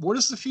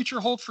does the future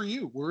hold for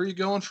you? Where are you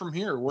going from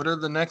here? What are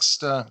the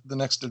next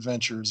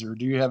adventures, or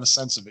do you have a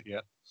sense of it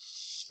yet?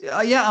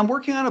 Yeah, I'm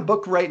working on a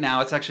book right now.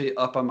 It's actually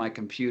up on my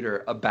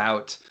computer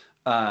about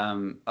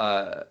I'm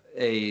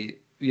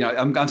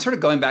sort of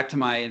going back to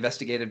my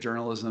investigative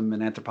journalism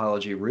and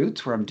anthropology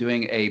roots, where I'm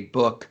doing a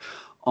book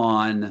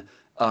on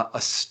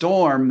a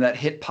storm that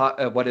hit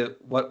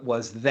what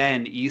was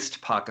then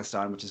East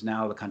Pakistan, which is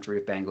now the country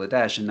of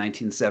Bangladesh, in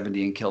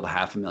 1970 and killed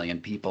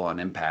 500,000 people on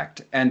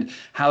impact, and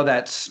how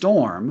that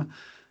storm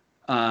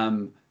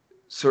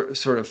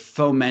sort of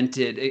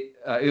fomented.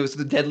 It was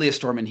the deadliest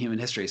storm in human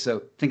history.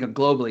 So think of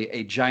globally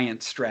a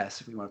giant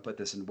stress, if we want to put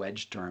this in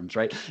wedge terms,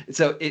 right?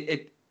 So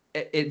it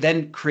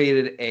then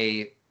created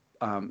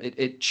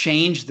it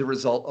changed the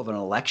result of an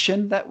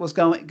election that was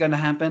going to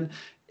happen.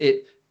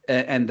 It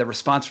and the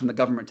response from the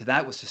government to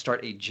that was to start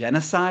a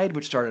genocide,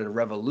 which started a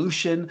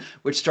revolution,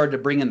 which started to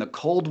bring in the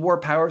Cold War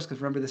powers, because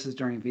remember this is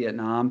during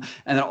Vietnam,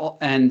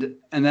 and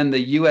then the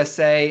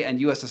USA and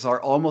USSR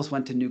almost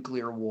went to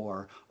nuclear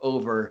war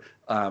over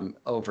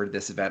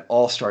this event,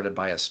 all started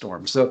by a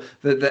storm. So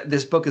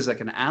this book is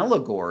like an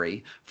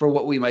allegory for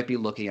what we might be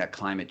looking at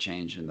climate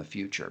change in the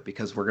future,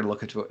 because we're going to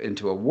look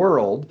into a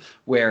world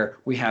where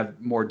we have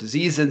more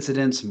disease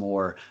incidents,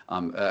 more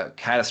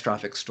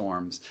catastrophic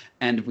storms,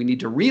 and we need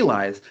to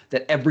realize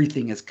that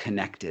everything is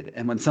connected.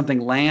 And when something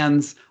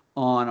lands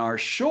on our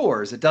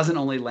shores, it doesn't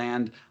only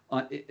land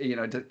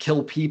to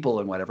kill people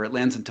and whatever, it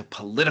lands into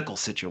political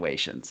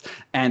situations.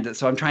 And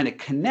so I'm trying to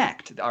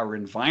connect our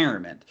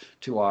environment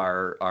to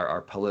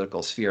our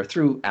political sphere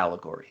through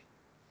allegory.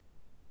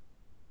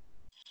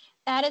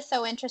 That is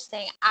so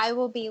interesting. I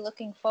will be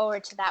looking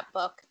forward to that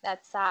book.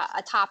 That's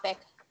a topic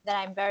that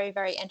I'm very,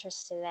 very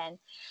interested in.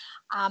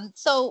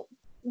 So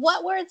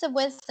what words of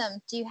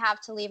wisdom do you have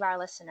to leave our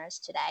listeners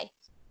today?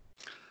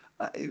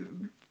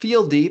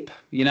 Feel deep,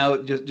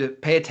 just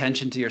pay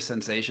attention to your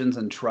sensations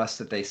and trust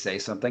that they say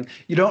something.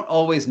 You don't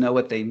always know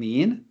what they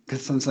mean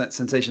because some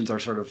sensations are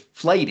sort of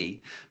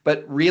flighty,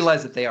 but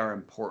realize that they are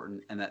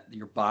important and that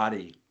your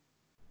body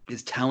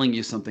is telling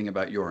you something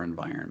about your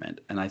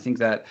environment. And I think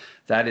that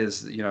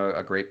is,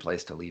 a great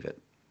place to leave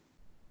it.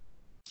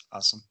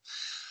 Awesome.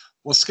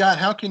 Well, Scott,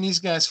 how can these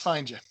guys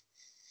find you?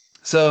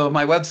 So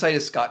my website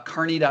is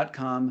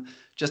scottcarney.com.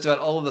 Just about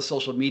all of the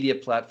social media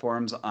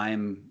platforms,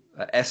 I'm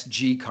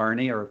SG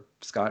Carney or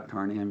Scott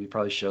Carney. He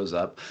probably shows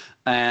up.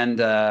 And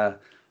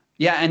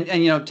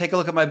take a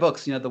look at my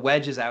books. The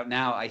Wedge is out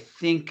now. I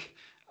think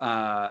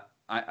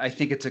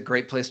it's a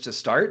great place to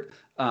start.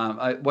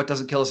 What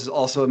Doesn't Kill Us is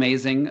also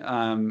amazing.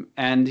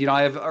 And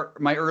I have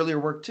my earlier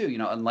work too.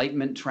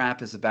 Enlightenment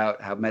Trap is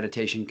about how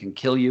meditation can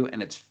kill you,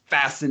 and it's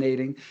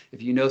fascinating.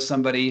 If you know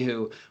somebody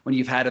who, when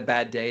you've had a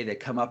bad day, they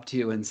come up to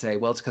you and say,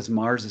 well, it's because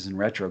Mars is in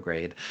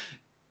retrograde.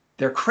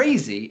 They're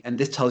crazy, and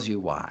this tells you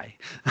why.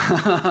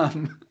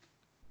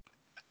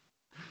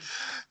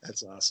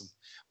 That's awesome.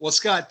 Well,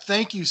 Scott,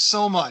 thank you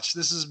so much.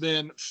 This has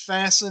been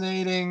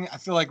fascinating. I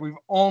feel like we've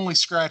only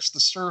scratched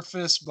the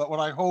surface, but what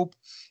I hope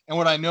and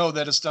what I know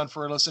that it's done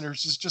for our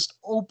listeners is just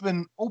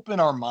open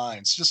our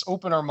minds,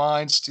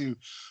 to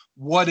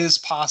what is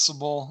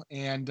possible.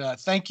 And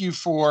thank you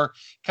for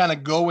kind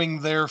of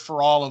going there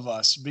for all of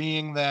us,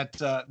 being that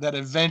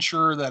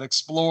adventurer, that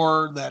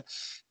explorer, that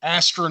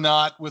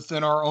astronaut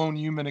within our own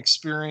human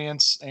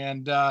experience.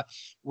 And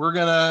we're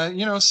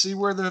gonna see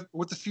what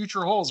the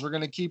future holds. We're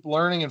gonna keep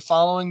learning and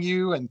following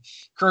you, and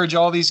encourage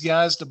all these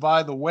guys to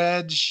buy The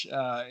Wedge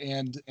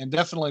and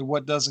definitely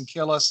What Doesn't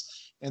Kill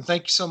Us. And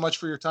thank you so much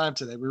for your time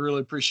today. We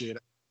really appreciate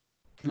it.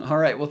 All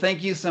right. Well,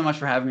 thank you so much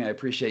for having me. I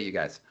appreciate you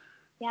guys.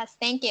 Yes,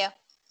 thank you.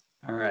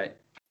 All right.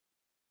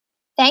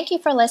 Thank you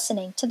for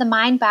listening to the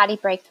Mind Body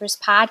Breakthroughs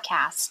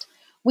podcast.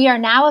 We are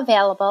now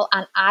available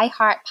on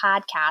iHeart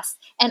Podcasts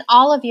and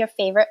all of your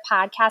favorite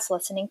podcast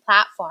listening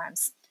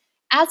platforms.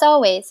 As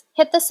always,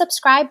 hit the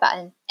subscribe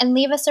button and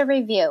leave us a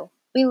review.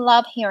 We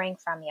love hearing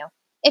from you.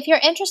 If you're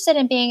interested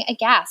in being a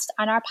guest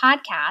on our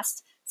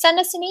podcast, send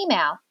us an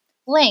email.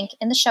 Link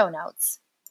in the show notes.